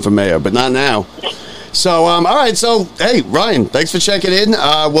line, I'm running for mayor, but not now. So, all right. So, hey, Ryan, thanks for checking in.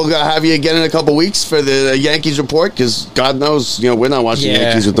 We'll have you again in a couple weeks for the Yankees report because God knows, we're not watching the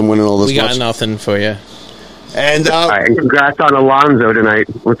Yankees with them winning all this. We got nothing for you. And and congrats on Alonso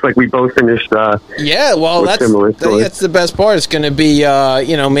tonight. Looks like we both finished. Yeah, well, that's the best part. It's going to be,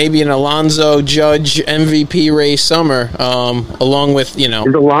 maybe an Alonso Judge MVP race summer, along with, Is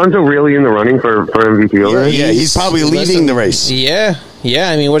Alonso really in the running for MVP already? Yeah, he's probably leading the race. Yeah.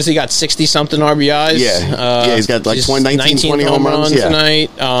 Yeah, what has he got? 60-something RBIs? Yeah, he's got 19, 20 home runs tonight.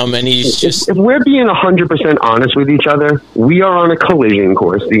 And he's just... If we're being 100% honest with each other, we are on a collision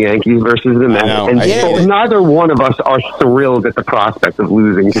course, the Yankees versus the Mets. And neither one of us are thrilled at the prospect of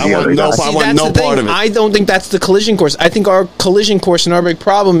losing to the other guy. I want no part of it. I don't think that's the collision course. I think our collision course and our big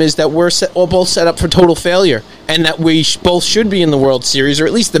problem is that we're both set up for total failure. And that we both should be in the World Series, or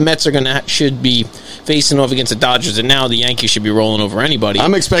at least the Mets should be facing off against the Dodgers, and now the Yankees should be rolling over anybody.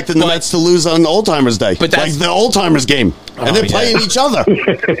 I'm expecting the Mets to lose on Old Timers Day, but that's the Old Timers game, and they're playing each other.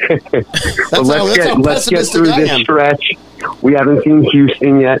 Let's get through this stretch. We haven't seen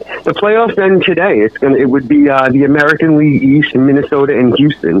Houston yet. The playoffs end today. It would be the American League East, Minnesota, and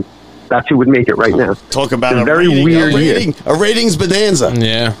Houston. That's who would make it right now. Talk about a very weird year. A ratings bonanza.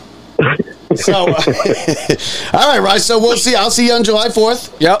 Yeah. So, all right, Ryan. So we'll see. I'll see you on July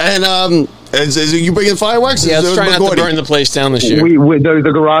 4th. Yep. And is you bringing fireworks? Yeah, let's try not to burn the place down this year.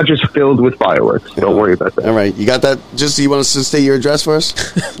 The garage is filled with fireworks. Don't worry about that. All right, you got that? Just so you want us to state your address for us?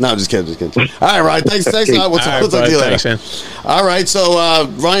 No, I'm just kidding. All right, Ryan. Thanks. We'll talk to you later. Thanks, man. All right, so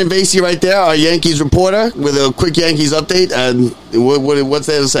Ryan Vasey right there, our Yankees reporter, with a quick Yankees update. And what's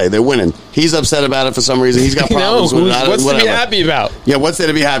there to say? They're winning. He's upset about it for some reason. He's got problems with it. What's to be happy about? Yeah, what's there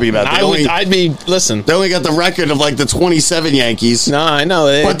to be happy about? Listen. They only got the record of the 27 Yankees. No, I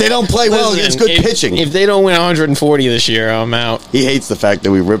know. But they don't play well against good pitching. If they don't win 140 this year, I'm out. He hates the fact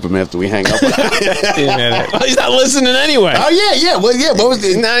that we rip him after we hang up. Well, he's not listening anyway. Oh, yeah. Well, yeah. What was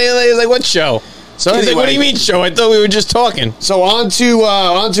it? Now he's like, what show? So anyway, what do you mean show? I thought we were just talking. So on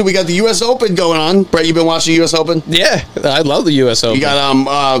to we got the U.S. Open going on. Brett, you been watching the U.S. Open? Yeah, I love the U.S. Open. You got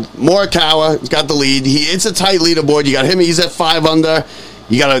Morikawa. He's got the lead. It's a tight leaderboard. You got him. He's at 5 under.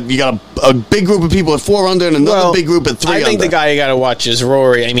 You got a big group of people at 4 under and another big group at 3 under. I think the guy you got to watch is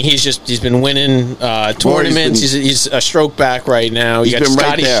Rory. I mean, he's been winning tournaments. He's a stroke back right now. You got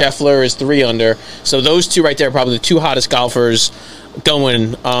Scotty Scheffler is 3 under. So those two right there are probably the two hottest golfers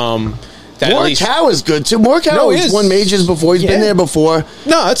going. Morikawa is good too. Morikawa has won majors before. He's been there before.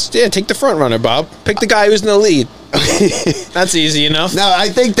 No, take the front runner, Bob. Pick the guy who's in the lead. That's easy enough. No, I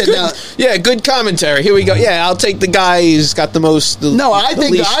think that good commentary. Here we go. Yeah, I'll take the guy who's got the most. If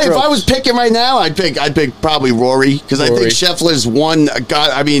I was picking right now, I'd pick probably Rory because I think Scheffler's one. God,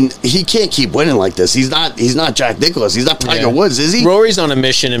 I mean, he can't keep winning like this. He's not Jack Nicklaus. He's not Tiger Woods, is he? Rory's on a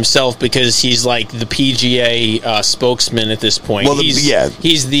mission himself because he's like the PGA spokesman at this point. Well,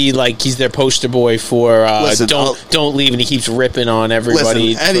 he's their poster boy for don't leave, and he keeps ripping on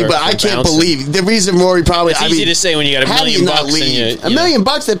everybody. But I can't believe the reason Rory probably. It's easy to say when you got $1 million bucks and $1 million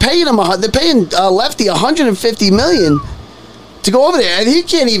bucks, they're paying him. They're paying Lefty $150 million to go over there, and he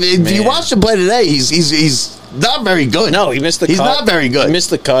can't even. If you watch him play today, he's not very good. No, he missed the cut. He's not very good. He missed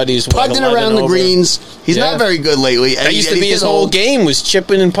the cut. He's putting around the greens. He's not very good lately. That used to be his whole game, was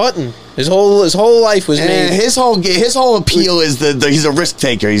chipping and putting. His whole life was made. His whole appeal is he's a risk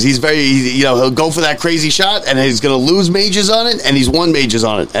taker. He's very, he'll go for that crazy shot, and he's going to lose majors on it, and he's won majors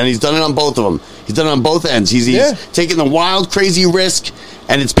on it, and he's done it on both of them. He's done it on both ends. He's taken the wild, crazy risk,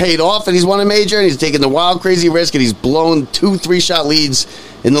 and it's paid off, and he's won a major, and he's taken the wild, crazy risk, and he's blown 2 3-shot leads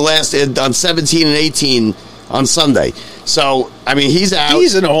in the last on 17 and 18 on Sunday. So, I mean, he's out.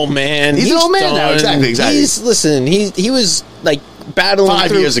 He's an old man. He's an old man now. Exactly. He was like battling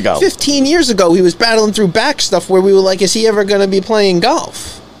 5 years ago. 15 years ago, he was battling through back stuff where we were like, is he ever going to be playing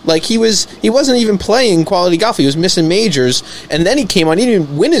golf? Like, he wasn't even playing quality golf. He was missing majors, and then he came on. He didn't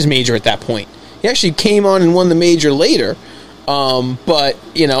even win his major at that point. He actually came on and won the major later. But,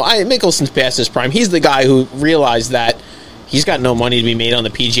 Mickelson's past his prime. He's the guy who realized that he's got no money to be made on the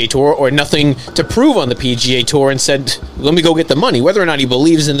PGA Tour or nothing to prove on the PGA Tour and said, let me go get the money. Whether or not he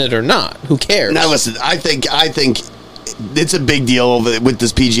believes in it or not, who cares? Now, listen, I think it's a big deal with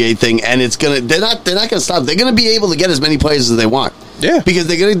this PGA thing, and they're not going to stop. They're going to be able to get as many players as they want. Yeah. Because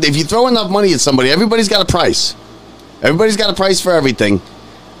if you throw enough money at somebody, everybody's got a price. Everybody's got a price for everything.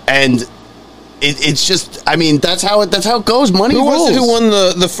 And it's just, I mean, that's how it goes. Money rules. Was it who won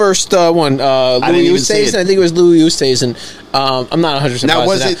the first one? Louis Oosthuizen? I think it was Louis Oosthuizen. I'm not 100% now,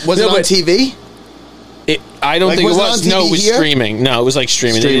 was it on TV? I don't think it was. No, it was streaming. No, it was like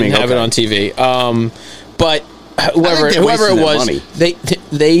streaming. They didn't have it on TV. But whoever it was, they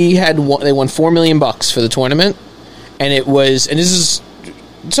won $4 million for the tournament, and this is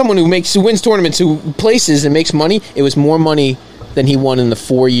someone who wins tournaments, who places and makes money. It was more money than he won in the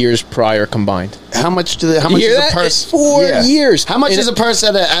 4 years prior combined. How much is a purse? 4 years. How much is a purse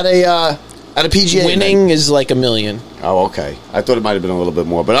at a PGA? Winning is like $1 million. Oh, okay. I thought it might have been a little bit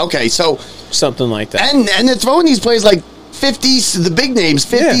more, but okay. So something like that. And they're throwing these players like 50, the big names,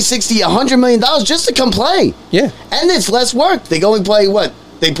 50, 60, $100 million just to come play. Yeah. And it's less work. They go and play what?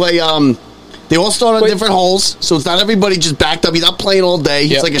 They play, they all start on different holes, so it's not everybody just backed up. You're not playing all day.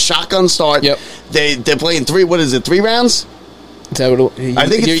 It's like a shotgun start. Yep. They're playing 3 rounds? Is that what I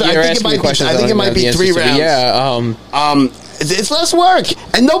think it might be 3 rounds. Yeah. It's less work,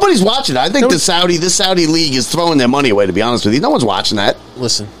 and nobody's watching it. I think this Saudi league is throwing their money away, to be honest with you. No one's watching that.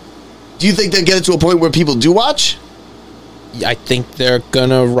 Listen. Do you think they'll get it to a point where people do watch? I think they're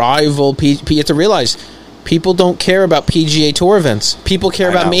going to rival You have to realize, people don't care about PGA Tour events. People care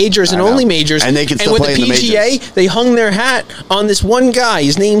about majors and only majors. And they can still play in the majors. And with the PGA, they hung their hat on this one guy.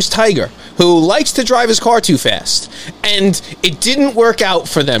 His name's Tiger, who likes to drive his car too fast. And it didn't work out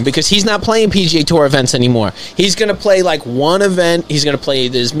for them because he's not playing PGA Tour events anymore. He's going to play like one event. He's going to play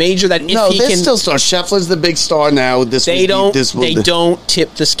this major that still star. Scheffler's the big star now. They don't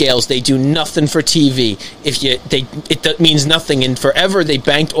tip the scales. They do nothing for TV. It means nothing. And forever they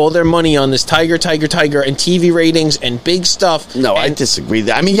banked all their money on this Tiger, and TV ratings and big stuff. No, I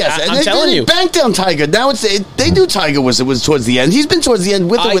disagree. I mean, yes, I'm telling you, banked on Tiger. Now they do Tiger was towards the end. He's been towards the end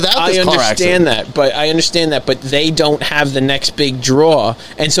with or without this car accident. I understand that, but they don't have the next big draw,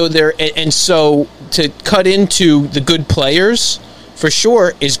 and so to cut into the good players, for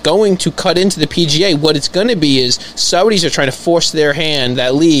sure, is going to cut into the PGA. What it's going to be is Saudis are trying to force their hand,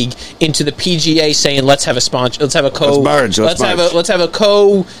 that league, into the PGA, saying let's have a sponsor, let's have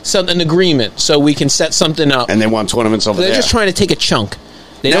an agreement so we can set something up. And they want tournaments over there. They're just trying to take a chunk.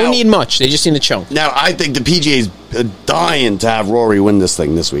 They don't need much. They just need a chunk. Now, I think the PGA is dying to have Rory win this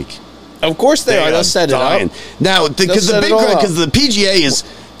thing this week. Of course they are. They'll set it up. Now, because the PGA is.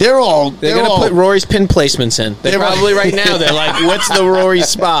 They're going to put Rory's pin placements in. They're probably right now. They're like, what's the Rory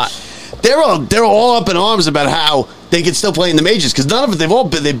spot? They're all up in arms about how they can still play in the majors because none of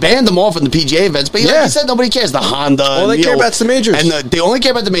it. They banned them off in the PGA events. But like you said, nobody cares. The Honda. All they care about is the majors, and they only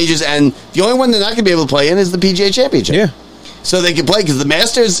care about the majors. And the only one they're not going to be able to play in is the PGA Championship. Yeah. So they can play because the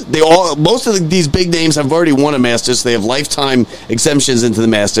Masters. Most of these big names have already won a Masters. So they have lifetime exemptions into the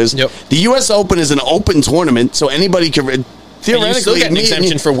Masters. Yep. The U.S. Open is an open tournament, so anybody can. Theoretically, you still get an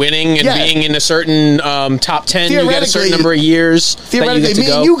exemption for winning and being in a certain top 10. You get a certain number of years.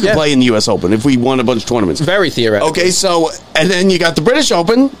 Theoretically, you could play in the U.S. Open if we won a bunch of tournaments. Very theoretical. Okay, so and then you got the British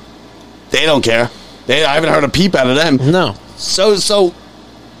Open. They don't care. I haven't heard a peep out of them. No. So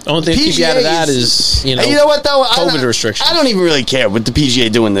only thing keep you out of that is you know what though COVID restrictions. I don't even really care with the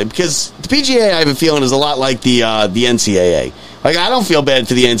PGA doing that because the PGA I have a feeling is a lot like the NCAA. Like I don't feel bad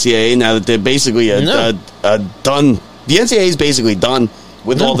for the NCAA now that they're basically done. The NCAA is basically done.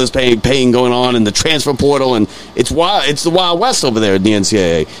 with all this paying going on and the transfer portal, and it's wild. It's the Wild West over there at the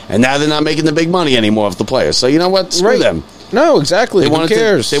NCAA, and now they're not making the big money anymore off the players. So you know what? Screw them. No, exactly. Who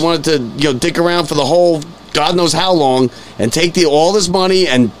cares? They wanted to dick around for the whole God knows how long and take all this money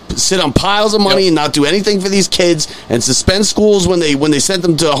and sit on piles of money and not do anything for these kids and suspend schools when they sent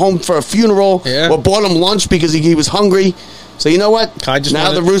them to home for a funeral or bought him lunch because he was hungry. So you know what?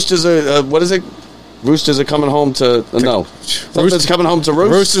 The Roosters are what is it? Roosters are coming home to no. Something's coming home to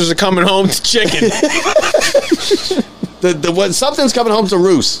roost. Roosters are coming home to chicken. Something's coming home to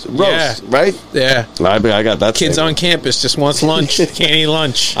roast, right? Yeah, I got that. Kids on campus just wants lunch. Can't eat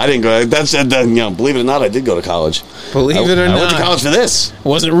lunch. I didn't go. Believe it or not, I did go to college. Believe it or not, I went to college for this. It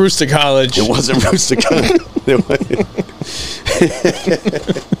wasn't Rooster College. It wasn't Rooster College. You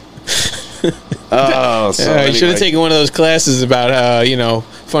should have taken one of those classes about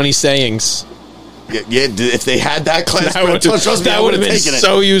funny sayings. Yeah, if they had that class, that would have been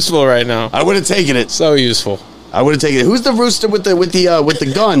so useful right now. I would have taken it. So useful. I would have taken it. Who's the rooster with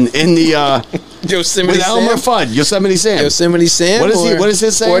the gun in the Yosemite with Elmer Fudd? Yosemite Sam. Yosemite Sam. What is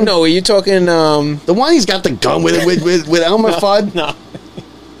his saying? Or no, are you talking the one he's got the gun with Elmer Fudd? No.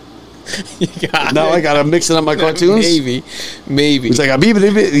 I gotta mixing up my cartoons. Maybe. He's like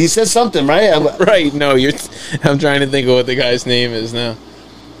he says something, right? Right. No, I'm trying to think of what the guy's name is now.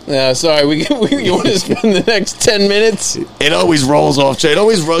 Sorry, you want to spend the next 10 minutes? It always rolls off. It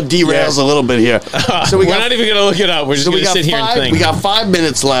always derails a little bit here. So we're not even going to look it up. We're just going to sit here and think. We got 5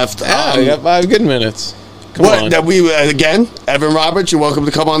 minutes left. We got 5 good minutes. Come on. Again, Evan Roberts, you're welcome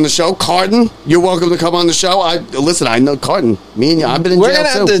to come on the show. Carton, you're welcome to come on the show. I know Carton. Me and you, I've been in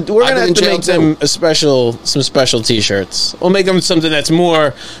jail too. We're going to have to make them some special T-shirts. We'll make them something that's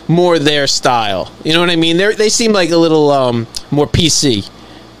more their style. You know what I mean? They seem like a little more PC.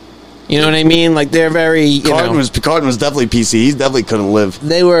 You know what I mean? Like they're very. Carton was definitely PC. He definitely couldn't live.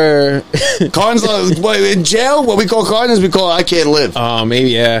 They were. Carton's in jail. What we call Carton is I can't live. Oh, maybe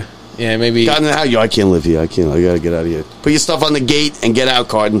yeah, maybe. Carton, I can't live here. I gotta get out of here. Put your stuff on the gate and get out,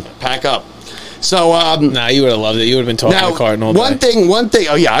 Carton. Pack up. So nah, you would have loved it. You would have been talking to Carton all day. One thing.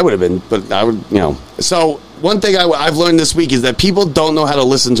 Oh yeah, I would have been, but I would. So one thing I've learned this week is that people don't know how to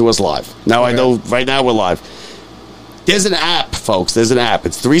listen to us live. Now I know. Right now we're live. There's an app, folks. There's an app.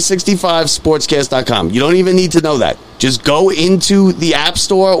 It's 365sportscast.com. You don't even need to know that. Just go into the App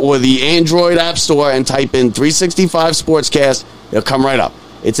Store or the Android App Store and type in 365 Sportscast. It'll come right up.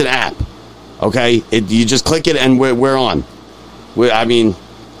 It's an app. Okay? You just click it and we're on. That's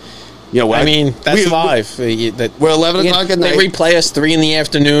live. We're 11 o'clock at night. They replay us 3 in the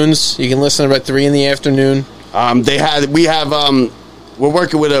afternoons. You can listen about 3 in the afternoon. We're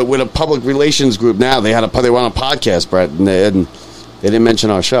working with a public relations group now. They were on a podcast, Brett, and they didn't mention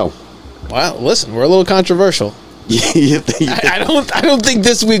our show. Wow, listen, we're a little controversial. I don't think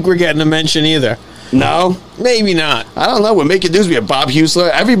this week we're getting a mention either. No? Maybe not. I don't know. We're making news. We have Bob Husler.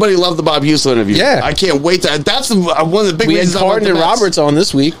 Everybody loved the Bob Husler interview. Yeah. I can't wait. That's one of the big reasons. We had Carton and Roberts on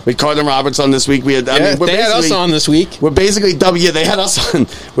this week. We had Carton and Roberts on this week. They had us on this week. We're basically they had us on.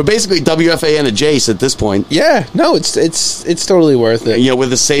 We're basically WFAN adjacent at this point. Yeah. No, it's totally worth it. We're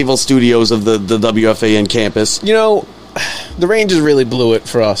the Sayville studios of the WFAN campus. The Rangers really blew it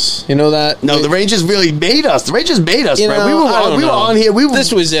for us. You know that? No, the Rangers really made us. The Rangers made us, Brett. We were on here.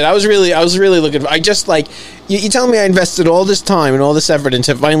 This was it. I was really looking. I just you telling me I invested all this time and all this effort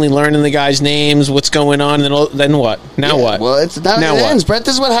into finally learning the guys' names, what's going on, and then what? Now what? Well, it ends, Brett.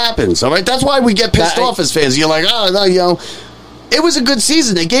 This is what happens. All right, that's why we get pissed off as fans. You're like, it was a good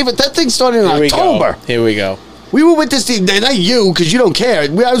season. They gave it. That thing started in October. Here we go. We were with this team, not you, because you don't care.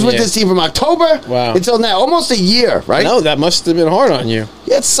 I was with this team from October until now, almost a year, right? No, that must have been hard on you.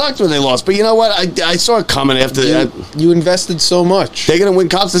 Yeah, it sucked when they lost, but you know what? I saw it coming after that. You invested so much. They're going to win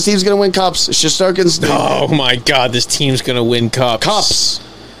cups. This team's going to win cups. Shesterkin's. Oh, my God, this team's going to win cups.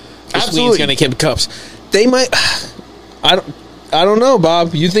 This team's going to keep cups. They might. I don't know,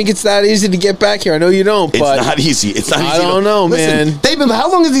 Bob. You think it's that easy to get back here? I know you don't, but... It's not easy. I don't know, man. How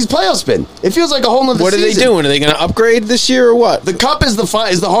long have these playoffs been? It feels like a whole nother season. What are they doing? Are they going to upgrade this year or what? The cup is the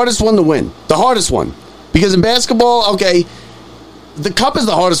hardest one to win. The hardest one. Because in basketball, the cup is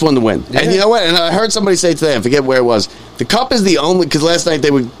the hardest one to win. Yeah. And you know what? And I heard somebody say today, I forget where it was, the cup is the only... Because last night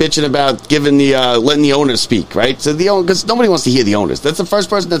they were bitching about letting the owners speak, right? So because nobody wants to hear the owners. That's the first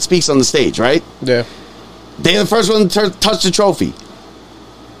person that speaks on the stage, right? Yeah. They're the first one to touch the trophy.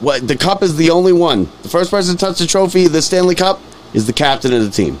 The cup is the only one. The first person to touch the trophy, the Stanley Cup, is the captain of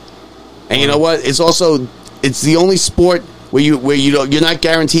the team. And you know what? It's the only sport where you're not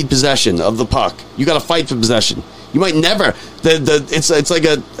guaranteed possession of the puck. You got to fight for possession. You might never. It's like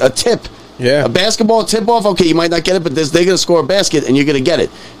a tip. Yeah. A basketball tip-off, okay, you might not get it, but they're going to score a basket, and you're going to get it.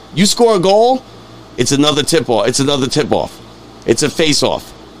 You score a goal, it's another tip-off. It's another tip-off. It's a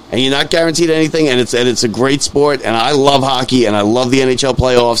face-off. And you're not guaranteed anything, and it's a great sport, and I love hockey, and I love the NHL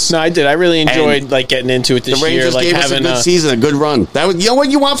playoffs. No, I did. I really enjoyed getting into it this year. The Rangers gave us a good season, a good run. You know what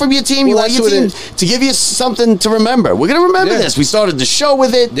you want from your team? You want your team to give you something to remember. We're going to remember this. We started the show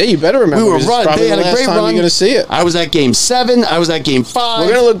with it. Yeah, you better remember. We were run. They had a great run. You're going to see it. I was at Game 7. I was at Game 5. We're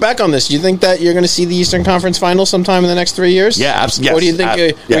going to look back on this. Do you think that you're going to see the Eastern Conference Final sometime in the next 3 years? Yeah, absolutely. Or do you think?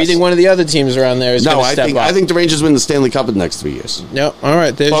 Or do you think one of the other teams around there is going to step up? I think the Rangers win the Stanley Cup in the next 3 years. Yep. All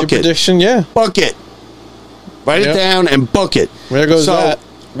right. There's your prediction. Yeah. Book it. Write it down and book it. There goes that.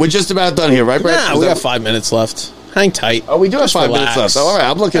 We're just about done here, right, Brett? Nah, we got 5 minutes left. Hang tight. Oh, we do have 5 minutes left. All right,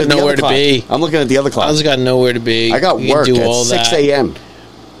 I'm looking at the other clock. I'm looking at the other clock. I just got nowhere to be. I got work at 6 a.m.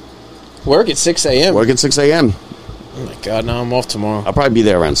 Work at 6 a.m.? Work at 6 a.m. Oh, my God. No, I'm off tomorrow. I'll probably be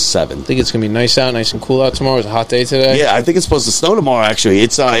there around 7. I think it's going to be nice out, nice and cool out tomorrow. It's a hot day today. Yeah, I think it's supposed to snow tomorrow, actually.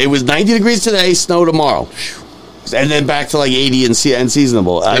 It was 90 degrees today, snow tomorrow. And then back to 80 and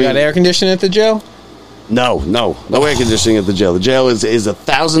seasonable. You got air conditioning at the jail? No air conditioning at the jail. The jail is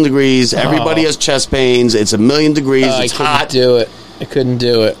 1,000 degrees. Everybody has chest pains. It's 1,000,000 degrees. It's hot. I couldn't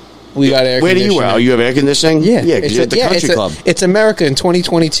do it. We got air conditioning. Where do you work? Oh, you have air conditioning? Yeah. Because you're at the country club. It's America in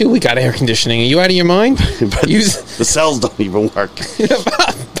 2022. We got air conditioning. Are you out of your mind? The cells don't even work.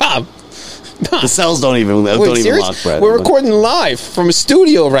 Bob. The cells don't even lock, Brett. We're recording live from a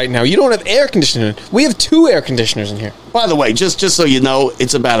studio right now. You don't have air conditioning. We have 2 air conditioners in here. By the way, just so you know,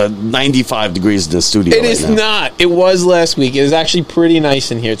 it's about 95 degrees in the studio It is not. It was last week. It was actually pretty nice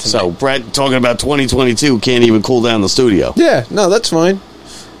in here tonight. So, Brett, talking about 2022, can't even cool down the studio. Yeah, no, that's fine.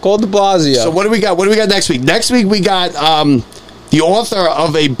 Call de Blasio. So what do we got? What do we got next week? Next week we got the author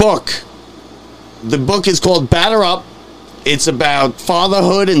of a book. The book is called Batter Up. It's about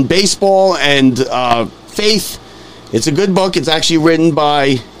fatherhood and baseball and faith. It's a good book. It's actually written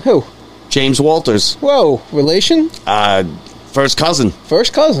by... Who? James Walters. Whoa. Relation? First cousin.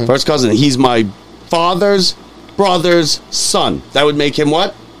 First cousin? First cousin. He's my father's brother's son. That would make him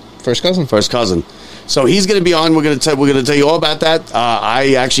what? First cousin. First cousin. So he's going to be on. We're going to tell you all about that.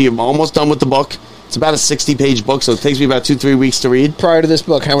 I actually am almost done with the book. It's about a 60-page book, so it takes me about 2-3 weeks to read. Prior to this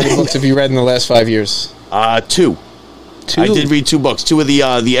book, how many books have you read in the last 5 years? 2. 2? I did read 2 books. 2 of the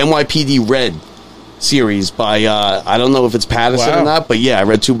NYPD Red series by, I don't know if it's Patterson or not, but yeah, I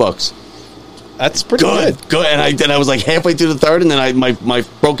read 2 books. That's pretty good. Good. And I was like halfway through the 3rd, and then my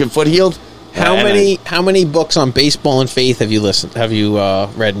broken foot healed. How many books on baseball and faith have you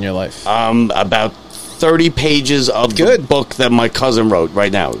read in your life? About 30 pages of the book that my cousin wrote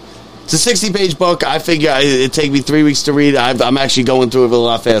right now. It's a 60-page book. I figure it'd take me 3 weeks to read. I'm actually going through it a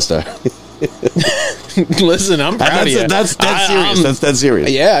lot faster. Listen, I'm proud of you. That's serious. That's that serious.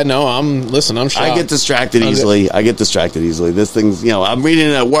 Yeah, no, I'm shocked. I get distracted easily. This thing's, I'm reading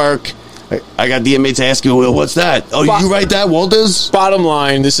it at work. I got the inmates asking, well, what's that? Oh, you write that, Walters? Bottom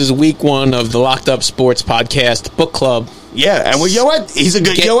line, this is week 1 of the Locked Up Sports Podcast Book Club. Yeah, and you know what? He's a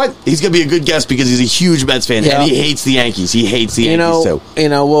good. You know what? He's gonna be a good guest because he's a huge Mets fan and he hates the Yankees. He hates the Yankees too.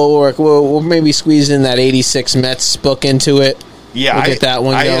 We'll work. We'll maybe squeeze in that '86 Mets book into it. Yeah, we'll get that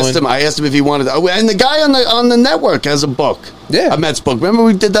one going. I asked him if he wanted. And the guy on the network has a book. Yeah, a Mets book. Remember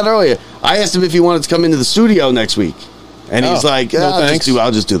we did that earlier. I asked him if he wanted to come into the studio next week. And he's like, no thanks.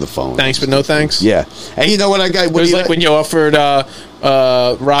 I'll just do the phone. Thanks, but no thanks. Yeah. And you know what I got? It was like when you offered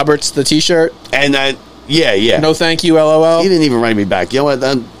Roberts the T-shirt. And yeah. No thank you, LOL. He didn't even write me back. You know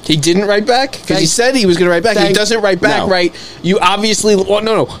what? He didn't write back? Because he said he was going to write back. He doesn't write back, right? You obviously... Well,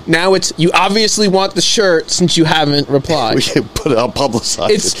 no. Now it's... You obviously want the shirt since you haven't replied. We can put it... I'll publicize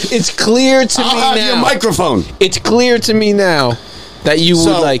it. It's clear to me now... I'll have your microphone. It's clear to me now that you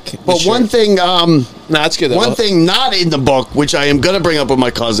would like... But one thing... that's good, though. One thing not in the book, which I am going to bring up with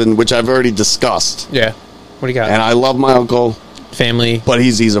my cousin, which I've already discussed. Yeah. What do you got? And I love my uncle. Family. But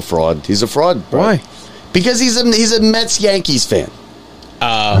he's a fraud. He's a fraud. Why? Right? Because he's a Mets Yankees fan.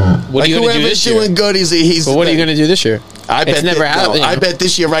 What are you going to do this year? Doing good. He's. But what are you going to do this year? I bet it's never happened. I bet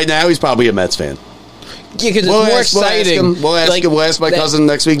this year, right now, he's probably a Mets fan. Yeah, because it's more exciting. We'll ask my cousin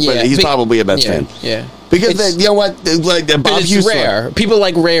next week, but he's probably a Mets fan. Yeah. Because you know what, like Bob it's rare. People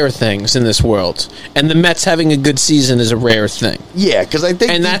like rare things in this world, and the Mets having a good season is a rare thing. Yeah, because I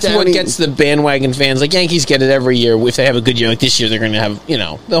think, and that's what gets the bandwagon fans. Like Yankees get it every year. If they have a good year, like this year, they're going to have.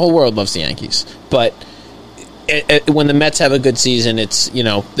 The whole world loves the Yankees, but. When the Mets have a good season, it's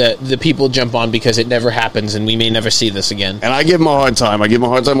the people jump on because it never happens, and we may never see this again. And I give him a hard time. I give him a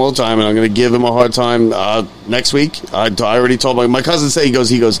hard time all the time, and I'm going to give him a hard time next week. I already told my cousin. He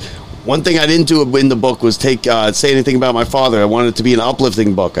goes. One thing I didn't do in the book was say anything about my father. I wanted it to be an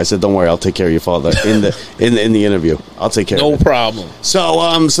uplifting book. I said, "Don't worry, I'll take care of your father in the interview. I'll take care of it." No problem.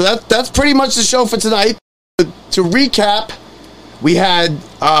 So that's pretty much the show for tonight. To recap, we had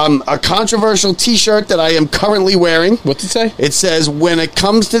a controversial T-shirt that I am currently wearing. What's it say? It says, "When it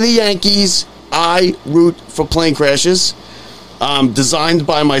comes to the Yankees, I root for plane crashes." Designed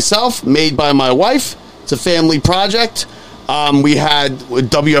by myself, made by my wife. It's a family project. We had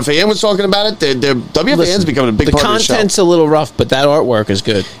WFAN was talking about it. WFAN's becoming a big part of the show. The content's a little rough, but that artwork is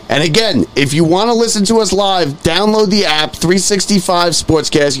good. And again, if you want to listen to us live, download the app 365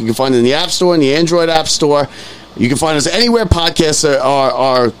 Sportscast. You can find it in the App Store, in the Android App Store. You can find us anywhere podcasts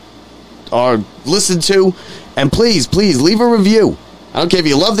are listened to. And please leave a review. I don't care if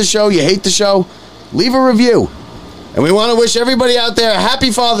you love the show, you hate the show. Leave a review. And we want to wish everybody out there a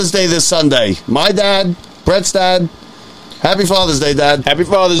happy Father's Day this Sunday. My dad, Brett's dad. Happy Father's Day, Dad. Happy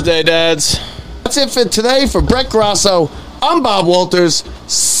Father's Day, Dads. That's it for today. For Brett Grasso, I'm Bob Walters.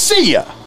 See ya.